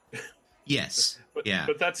odd. Yes. But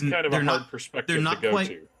that's kind of a hard perspective to go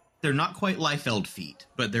to. They're not quite Liefeld feet,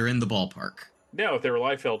 but they're in the ballpark. No, if they were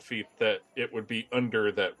Liefeld feet, that it would be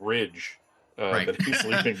under that ridge that he's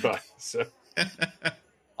leaping by. So,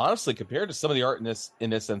 honestly, compared to some of the art in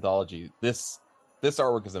this anthology, this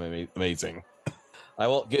artwork is amazing. I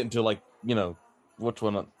won't get into which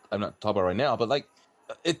one I'm not talking about right now, but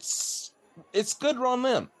it's good Ron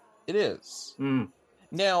Lim. It is.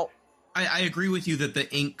 Now, I agree with you that the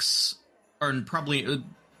inks are probably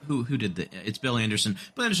who did it's Bill Anderson.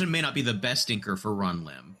 Bill Anderson may not be the best inker for Ron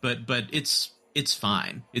Lim, but it's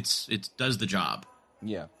fine. It does the job.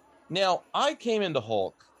 Yeah. Now, I came into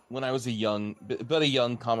Hulk when I was a young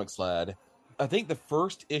comics lad. I think the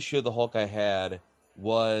first issue of the Hulk I had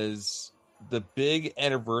was the big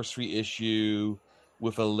anniversary issue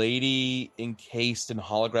with a lady encased in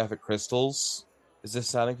holographic crystals. Is this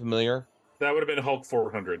sounding familiar? That would have been Hulk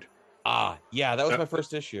 400. Ah, yeah, that was my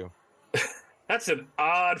first issue. That's an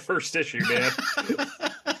odd first issue, man.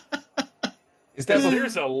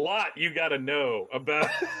 There's a lot you got to know about,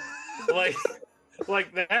 like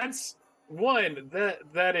that's one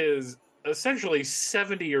that is essentially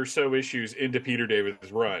 70 or so issues into Peter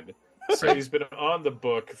David's run. So he's been on the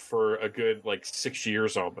book for a good 6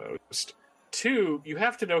 years almost. 2, you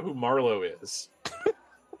have to know who Marlowe is.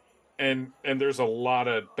 And there's a lot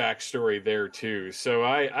of backstory there too. So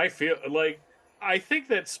I feel I think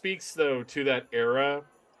that speaks though to that era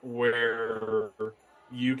where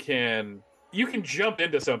you can jump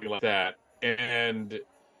into something like that and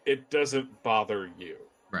it doesn't bother you.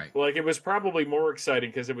 Right. It was probably more exciting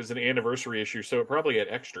because it was an anniversary issue, so it probably had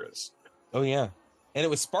extras. Oh yeah. And it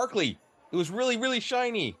was sparkly. It was really, really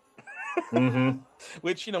shiny. Mm-hmm.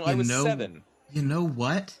 Which, I was 7. You know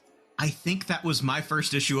what? I think that was my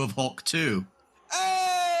first issue of Hulk too.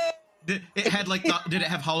 Did it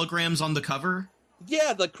have holograms on the cover?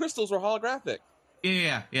 Yeah, the crystals were holographic.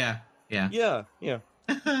 Yeah. Yeah.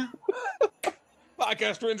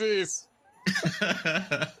 Podcast twinsies.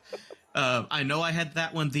 I know I had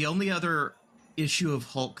that one. The only other issue of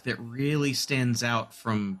Hulk that really stands out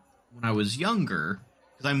from when I was younger,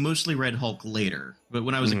 because I mostly read Hulk later, but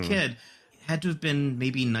when I was a kid, it had to have been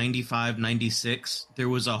maybe 95, 96. There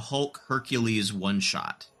was a Hulk Hercules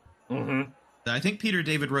one-shot. Mm-hmm. I think Peter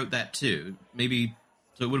David wrote that too. Maybe,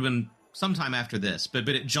 so it would have been sometime after this, but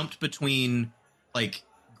it jumped between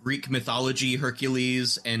Greek mythology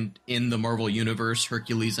Hercules and in the Marvel Universe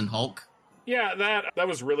Hercules and Hulk. Yeah, that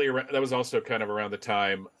was also kind of around the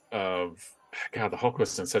time of, God, the Hulk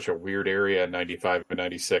was in such a weird area in 95 and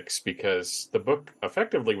 96 because the book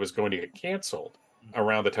effectively was going to get canceled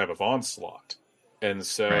around the time of Onslaught. And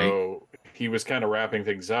so he was kind of wrapping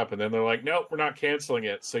things up, and then they're like, nope, we're not canceling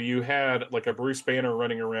it. So you had a Bruce Banner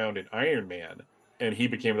running around in Iron Man, and he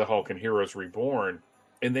became the Hulk in Heroes Reborn.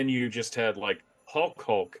 And then you just had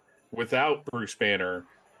Hulk without Bruce Banner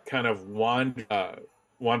kind of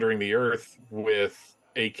wandering the earth with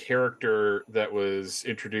a character that was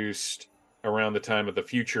introduced around the time of the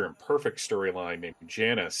Future Imperfect storyline named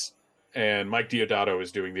Janice. And Mike Deodato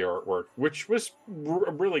is doing the artwork, which was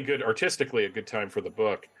really good, artistically a good time for the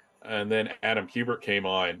book. And then Adam Kubert came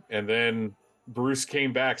on, and then Bruce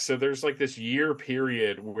came back. So there's this year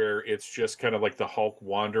period where it's just kind of the Hulk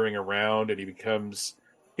wandering around, and he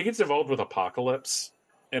gets involved with Apocalypse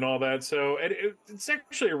and all that. So it's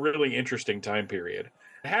actually a really interesting time period.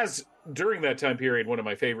 has, during that time period, one of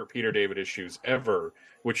my favorite Peter David issues ever,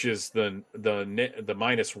 which is the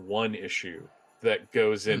 -1 issue that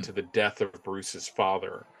goes into the death of Bruce's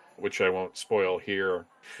father, which I won't spoil here.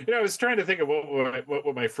 I was trying to think of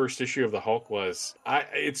what my first issue of the Hulk was.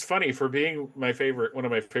 It's funny, for being one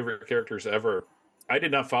of my favorite characters ever, I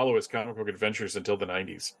did not follow his comic book adventures until the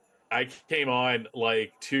 90s. I came on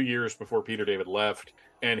like 2 years before Peter David left,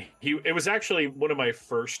 and it was actually one of my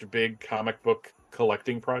first big comic book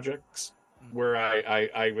collecting projects, where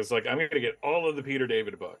I was like, I'm going to get all of the Peter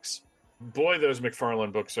David books. Boy, those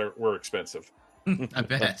McFarlane books were expensive. I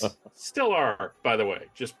bet. Still are, by the way.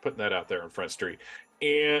 Just putting that out there on Front Street.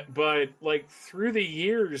 But like through the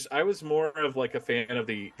years, I was more of like a fan of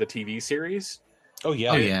the TV series. Oh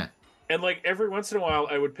yeah, yeah. And like every once in a while,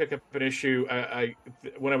 I would pick up an issue.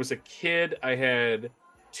 When I was a kid, I had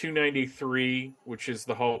 293, which is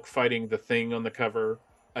the Hulk fighting the Thing on the cover.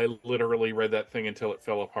 I literally read that thing until it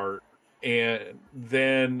fell apart. And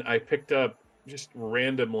then I picked up, just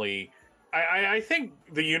randomly, I think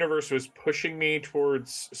the universe was pushing me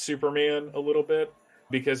towards Superman a little bit,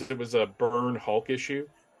 because it was a Byrne Hulk issue,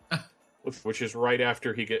 which is right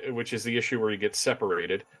after which is the issue where he gets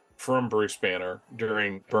separated from Bruce Banner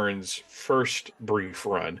during Byrne's first brief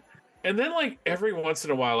run. And then, like, every once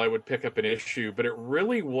in a while I would pick up an issue, but it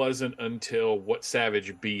really wasn't until What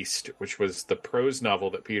Savage Beast, which was the prose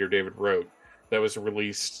novel that Peter David wrote, that was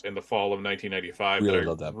released in the fall of 1995,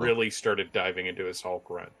 that I really started diving into his Hulk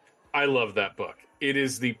run. I love that book. It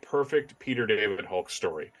is the perfect Peter David Hulk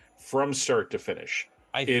story from start to finish.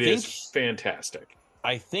 It is fantastic.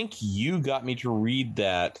 I think you got me to read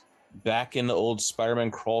that back in the old Spider-Man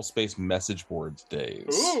crawl space message boards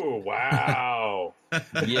days. Ooh, wow.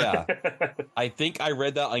 Yeah. I think I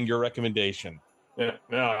read that on your recommendation. No,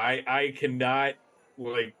 I cannot,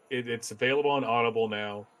 like, it's available on Audible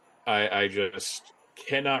now. I just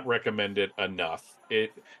cannot recommend it enough.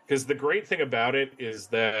 Because the great thing about it is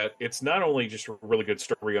that it's not only just a really good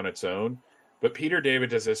story on its own, but Peter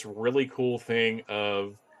David does this really cool thing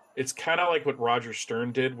of, it's kind of like what Roger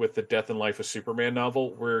Stern did with the Death and Life of Superman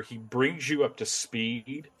novel, where he brings you up to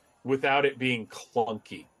speed without it being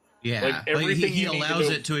clunky. Yeah, like everything he allows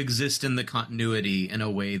it to exist in the continuity in a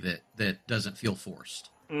way that doesn't feel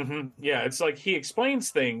forced. Mm-hmm. Yeah, it's like he explains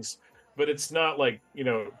things, but it's not like,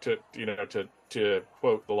 to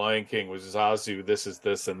quote The Lion King, was Zazu, this is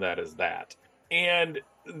this and that is that. And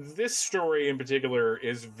this story in particular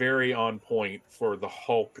is very on point for the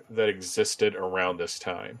Hulk that existed around this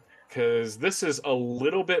time, because this is a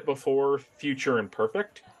little bit before Future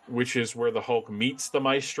Imperfect, which is where the Hulk meets the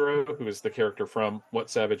Maestro, who is the character from What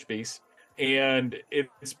Savage Beast. And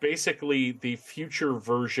it's basically the future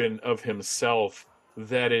version of himself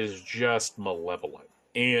that is just malevolent.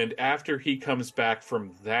 And after he comes back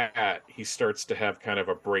from that, he starts to have kind of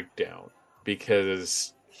a breakdown,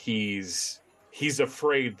 because he's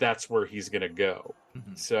afraid that's where he's going to go.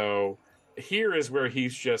 Mm-hmm. So here is where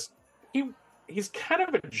he's just, he's kind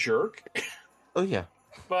of a jerk. Oh, yeah.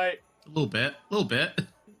 But a little bit.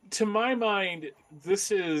 To my mind,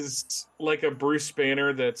 this is like a Bruce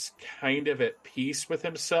Banner that's kind of at peace with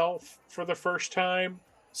himself for the first time.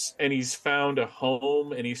 And he's found a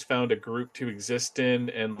home, and he's found a group to exist in,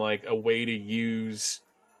 and like a way to use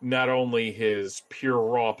not only his pure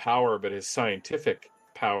raw power, but his scientific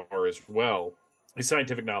power as well, his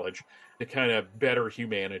scientific knowledge, to kind of better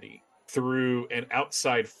humanity through an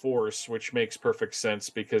outside force, which makes perfect sense,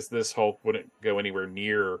 because this Hulk wouldn't go anywhere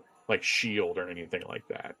near like S.H.I.E.L.D. or anything like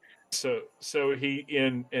that. So he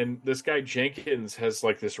and this guy Jenkins has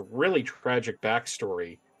like this really tragic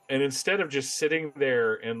backstory. And instead of just sitting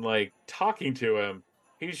there and like talking to him,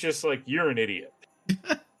 he's just like, "You're an idiot."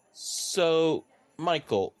 So,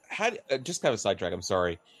 Michael, just kind of a sidetrack, I'm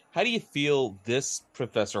sorry. How do you feel this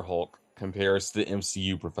Professor Hulk compares to the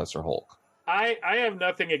MCU Professor Hulk? I have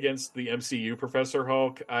nothing against the MCU Professor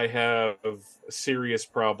Hulk. I have serious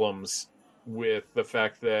problems with the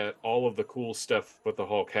fact that all of the cool stuff with the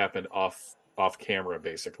Hulk happened off camera,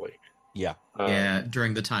 basically. Yeah.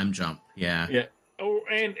 During the time jump. Yeah. Yeah. Oh,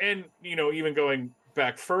 and even going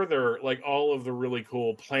back further, like all of the really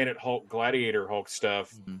cool Planet Hulk, Gladiator Hulk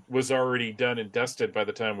stuff was already done and dusted by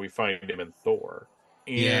the time we find him in Thor.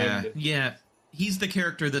 And yeah. He's the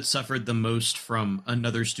character that suffered the most from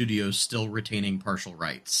another studio still retaining partial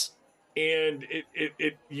rights. And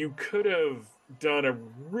you could have done a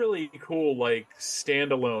really cool like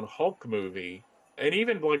standalone Hulk movie, and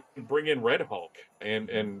even like bring in Red Hulk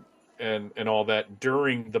and all that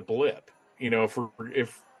during the blip.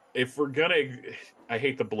 If we're gonna, I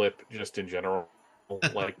hate the blip just in general,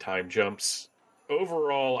 like time jumps.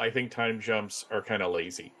 Overall, I think time jumps are kind of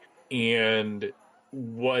lazy. And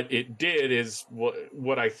what it did is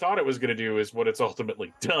what I thought it was going to do is what it's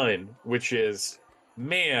ultimately done, which is,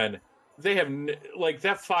 man, they have like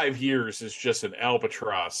that 5 years is just an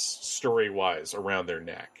albatross story-wise around their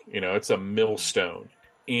neck. It's a millstone.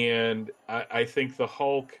 And I think the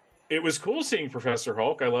Hulk, it was cool seeing Professor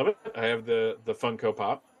Hulk. I love it. I have the Funko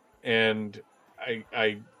Pop, and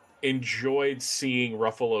I enjoyed seeing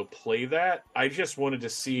Ruffalo play that. I just wanted to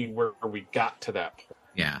see where we got to that point.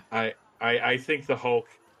 Yeah. I think the Hulk,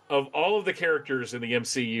 of all of the characters in the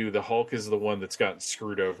MCU, the Hulk is the one that's gotten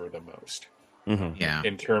screwed over the most. Mm-hmm. Yeah.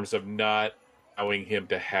 In terms of not allowing him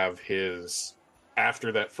to have his,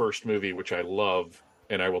 after that first movie, which I love,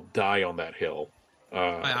 and I will die on that hill.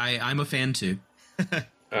 I'm a fan too.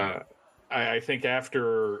 I think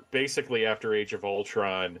after Age of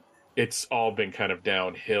Ultron, it's all been kind of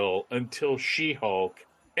downhill until She-Hulk.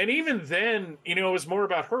 And even then, it was more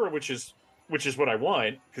about her, which is what I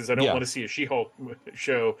want, because I don't want to see a She-Hulk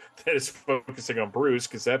show that is focusing on Bruce,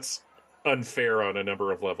 because that's unfair on a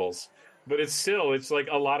number of levels. But it's like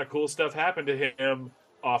a lot of cool stuff happened to him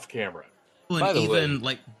off camera. Well, and even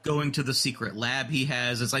like going to the secret lab he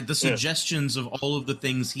has, it's like the suggestions of all of the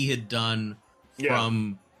things he had done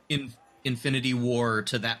from Infinity War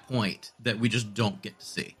to that point that we just don't get to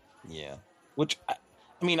see. Yeah. Which,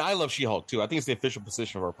 I love She-Hulk too. I think it's the official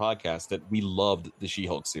position of our podcast that we loved the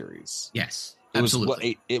She-Hulk series. Yes,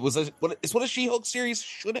 absolutely. It's what a She-Hulk series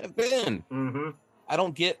should have been. Mm-hmm. I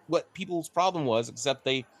don't get what people's problem was, except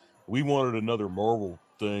we wanted another Marvel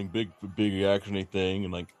thing, big actiony thing,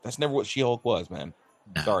 and like that's never what She-Hulk was, man.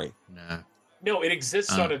 No, sorry. No, it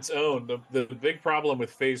exists on its own. The big problem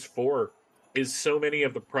with Phase 4 is so many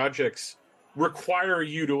of the projects require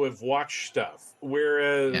you to have watched stuff,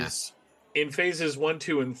 whereas in Phases 1,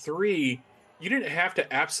 2, and 3, you didn't have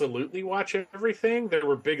to absolutely watch everything. There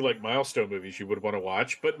were big like milestone movies you would want to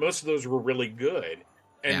watch, but most of those were really good.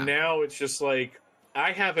 And now it's just like,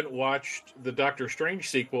 I haven't watched the Doctor Strange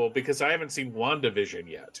sequel because I haven't seen WandaVision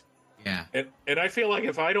yet. Yeah. And I feel like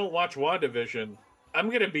if I don't watch WandaVision, I'm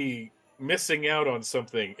going to be missing out on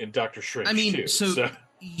something in Doctor Strange too. So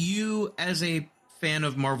you, as a fan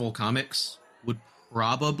of Marvel Comics, would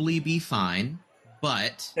probably be fine,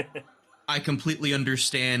 but I completely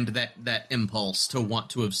understand that impulse to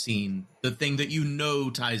want to have seen the thing that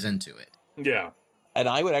ties into it. Yeah. And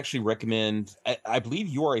I would actually recommend, I believe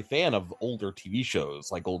you are a fan of older TV shows,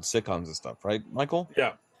 like old sitcoms and stuff, right, Michael?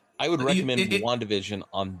 Yeah. I would recommend WandaVision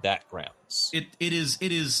on that grounds. It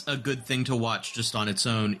is a good thing to watch just on its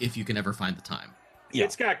own if you can ever find the time. Yeah.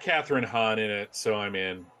 It's got Catherine Hahn in it, so I'm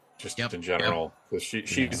in, just in general. Because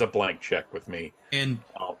she's a blank check with me. And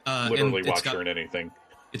I'll literally watch her in anything.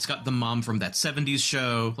 It's got the mom from That 70s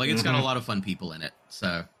Show. Like, it's got a lot of fun people in it.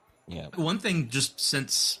 So, one thing, just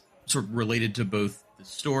since sort of related to both the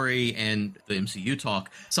story and the MCU talk,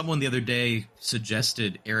 someone the other day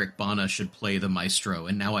suggested Eric Bana should play the Maestro,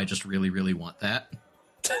 and now I just really, really want that.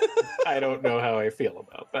 I don't know how I feel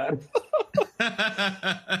about that.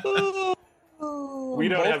 We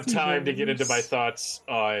don't have time to get into my thoughts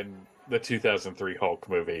on the 2003 Hulk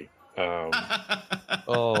movie.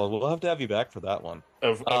 We'll have to have you back for that one.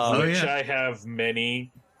 Of which I have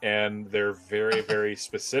many, and they're very, very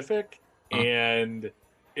specific. And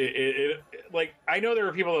it like, I know there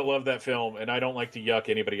are people that love that film, and I don't like to yuck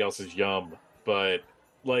anybody else's yum, but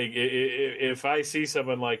like, if I see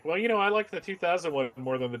someone like, well, I like the 2000 one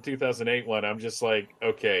more than the 2008 one, I'm just like,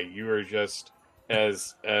 okay, you are just,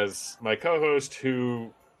 as my co-host,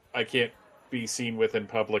 who I can't be seen with in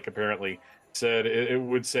public apparently, said, it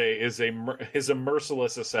would say is a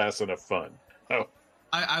merciless assassin of fun. Oh,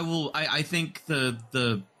 I think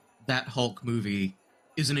that Hulk movie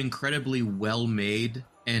is an incredibly well made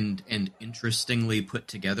and interestingly put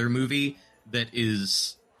together movie that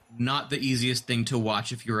is not the easiest thing to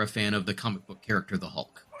watch if you're a fan of the comic book character the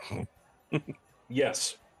Hulk.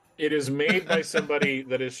 Yes, it is made by somebody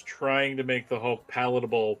that is trying to make the Hulk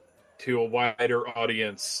palatable to a wider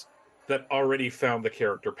audience that already found the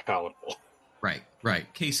character palatable.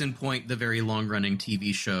 Right. Case in point, the very long-running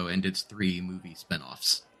TV show and its 3 movie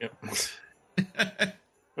spinoffs. Yep.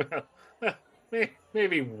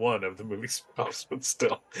 Maybe one of the movie spinoffs, but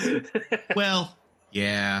still. Well,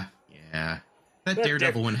 yeah. That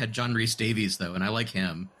Daredevil one had John Rhys Davies, though, and I like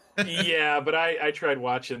him. Yeah, but I tried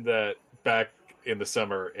watching that back in the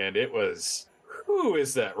summer, and it was... Whew,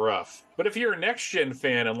 is that rough? But if you're a Next Gen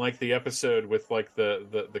fan and like the episode with like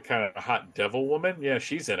the kind of hot devil woman, yeah,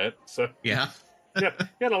 she's in it. So yeah, you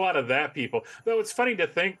had a lot of that people. Though it's funny to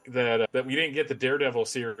think that we didn't get the Daredevil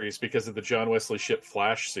series because of the John Wesley Shipp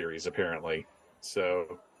Flash series, apparently.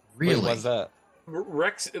 So really, what's that?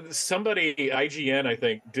 Somebody, IGN, I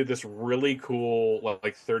think, did this really cool,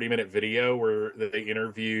 like 30-minute video where they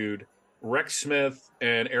interviewed Rex Smith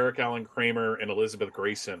and Eric Allen Kramer and Elizabeth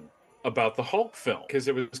Grayson about the Hulk film, because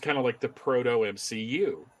it was kind of like the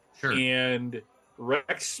proto-MCU. Sure. And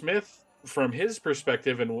Rex Smith, from his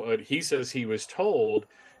perspective and what he says he was told,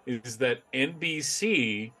 is that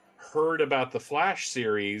NBC heard about the Flash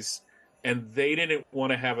series and they didn't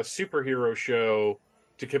want to have a superhero show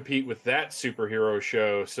to compete with that superhero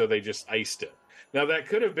show, so they just iced it. Now, that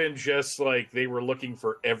could have been just like they were looking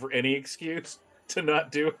for any excuse to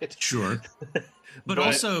not do it. Sure. But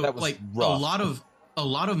also, like, rough. a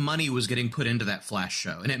lot of money was getting put into that Flash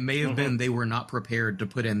show, and it may have been they were not prepared to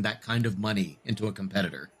put in that kind of money into a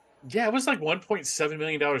competitor. Yeah, it was like $1.7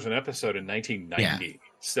 million an episode in 1990. Yeah.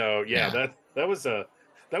 So that was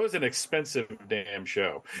an expensive damn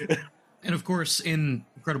show. And of course, in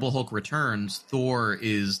Incredible Hulk Returns, Thor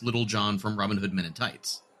is Little John from Robin Hood Men in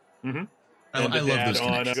Tights. Mm-hmm. I love those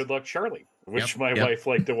connections. On Good Luck Charlie, which my wife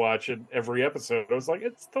liked to watch in every episode. I was like,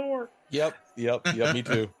 it's Thor. Yep. Me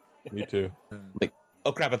too. Me too. Like,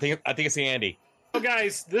 oh crap! I think it's Andy. So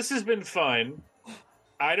guys, this has been fun.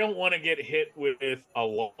 I don't want to get hit with a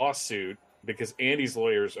lawsuit because Andy's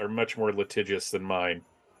lawyers are much more litigious than mine.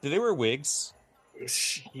 Do they wear wigs?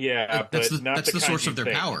 Yeah, that's but the source of their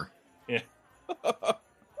power. Yeah.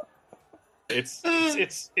 It's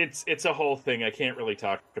a whole thing. I can't really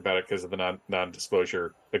talk about it because of the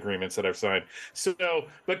non-disclosure agreements that I've signed. So,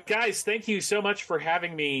 but guys, thank you so much for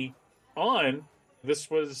having me on.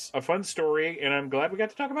 This was a fun story, and I'm glad we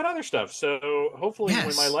got to talk about other stuff. So, hopefully,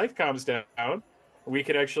 when my life calms down, we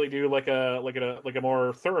could actually do like a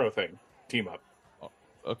more thorough thing. Team up.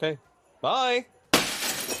 Okay. Bye.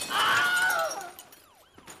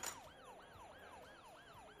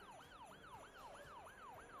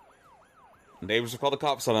 Neighbors will call the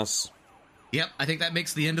cops on us. Yep, I think that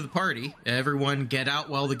makes the end of the party. Everyone get out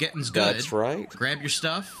while the getting's good. That's right. Grab your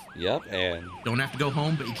stuff. Yep, and... Don't have to go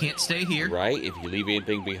home, but you can't stay here. Right, if you leave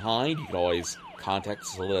anything behind, you can always contact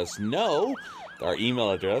us to let us know. Our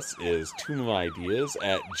email address is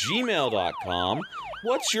tombofIdeas@gmail.com.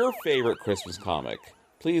 What's your favorite Christmas comic?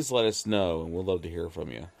 Please let us know, and we'll love to hear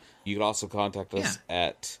from you. You can also contact us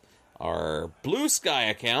at our Blue Sky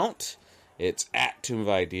account. It's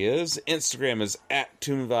 @TombofIdeas. Instagram is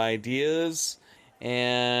 @TombofIdeas.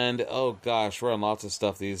 And, oh gosh, we're on lots of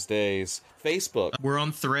stuff these days. Facebook. We're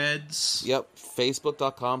on Threads. Yep,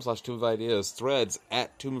 Facebook.com/TombofIdeas. Threads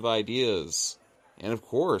 @TombofIdeas. And of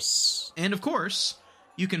course,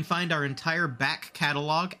 you can find our entire back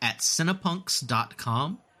catalog at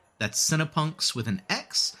Cinepunks.com. That's Cinepunks with an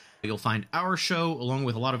X. You'll find our show along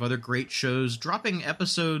with a lot of other great shows, dropping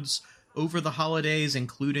episodes over the holidays,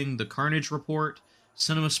 including The Carnage Report,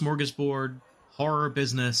 Cinema Smorgasbord, Horror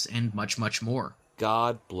Business, and much, much more.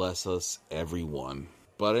 God bless us, everyone.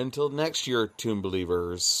 But until next year, Tomb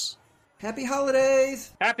Believers. Happy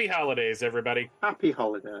holidays! Happy holidays, everybody. Happy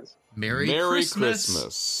holidays. Merry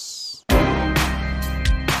Christmas.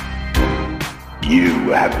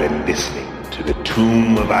 You have been listening to the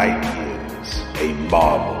Tomb of Ideas, a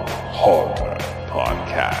Marvel horror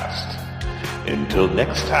podcast. Until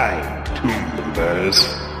next time, Tomb Believers,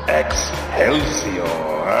 Excelsior!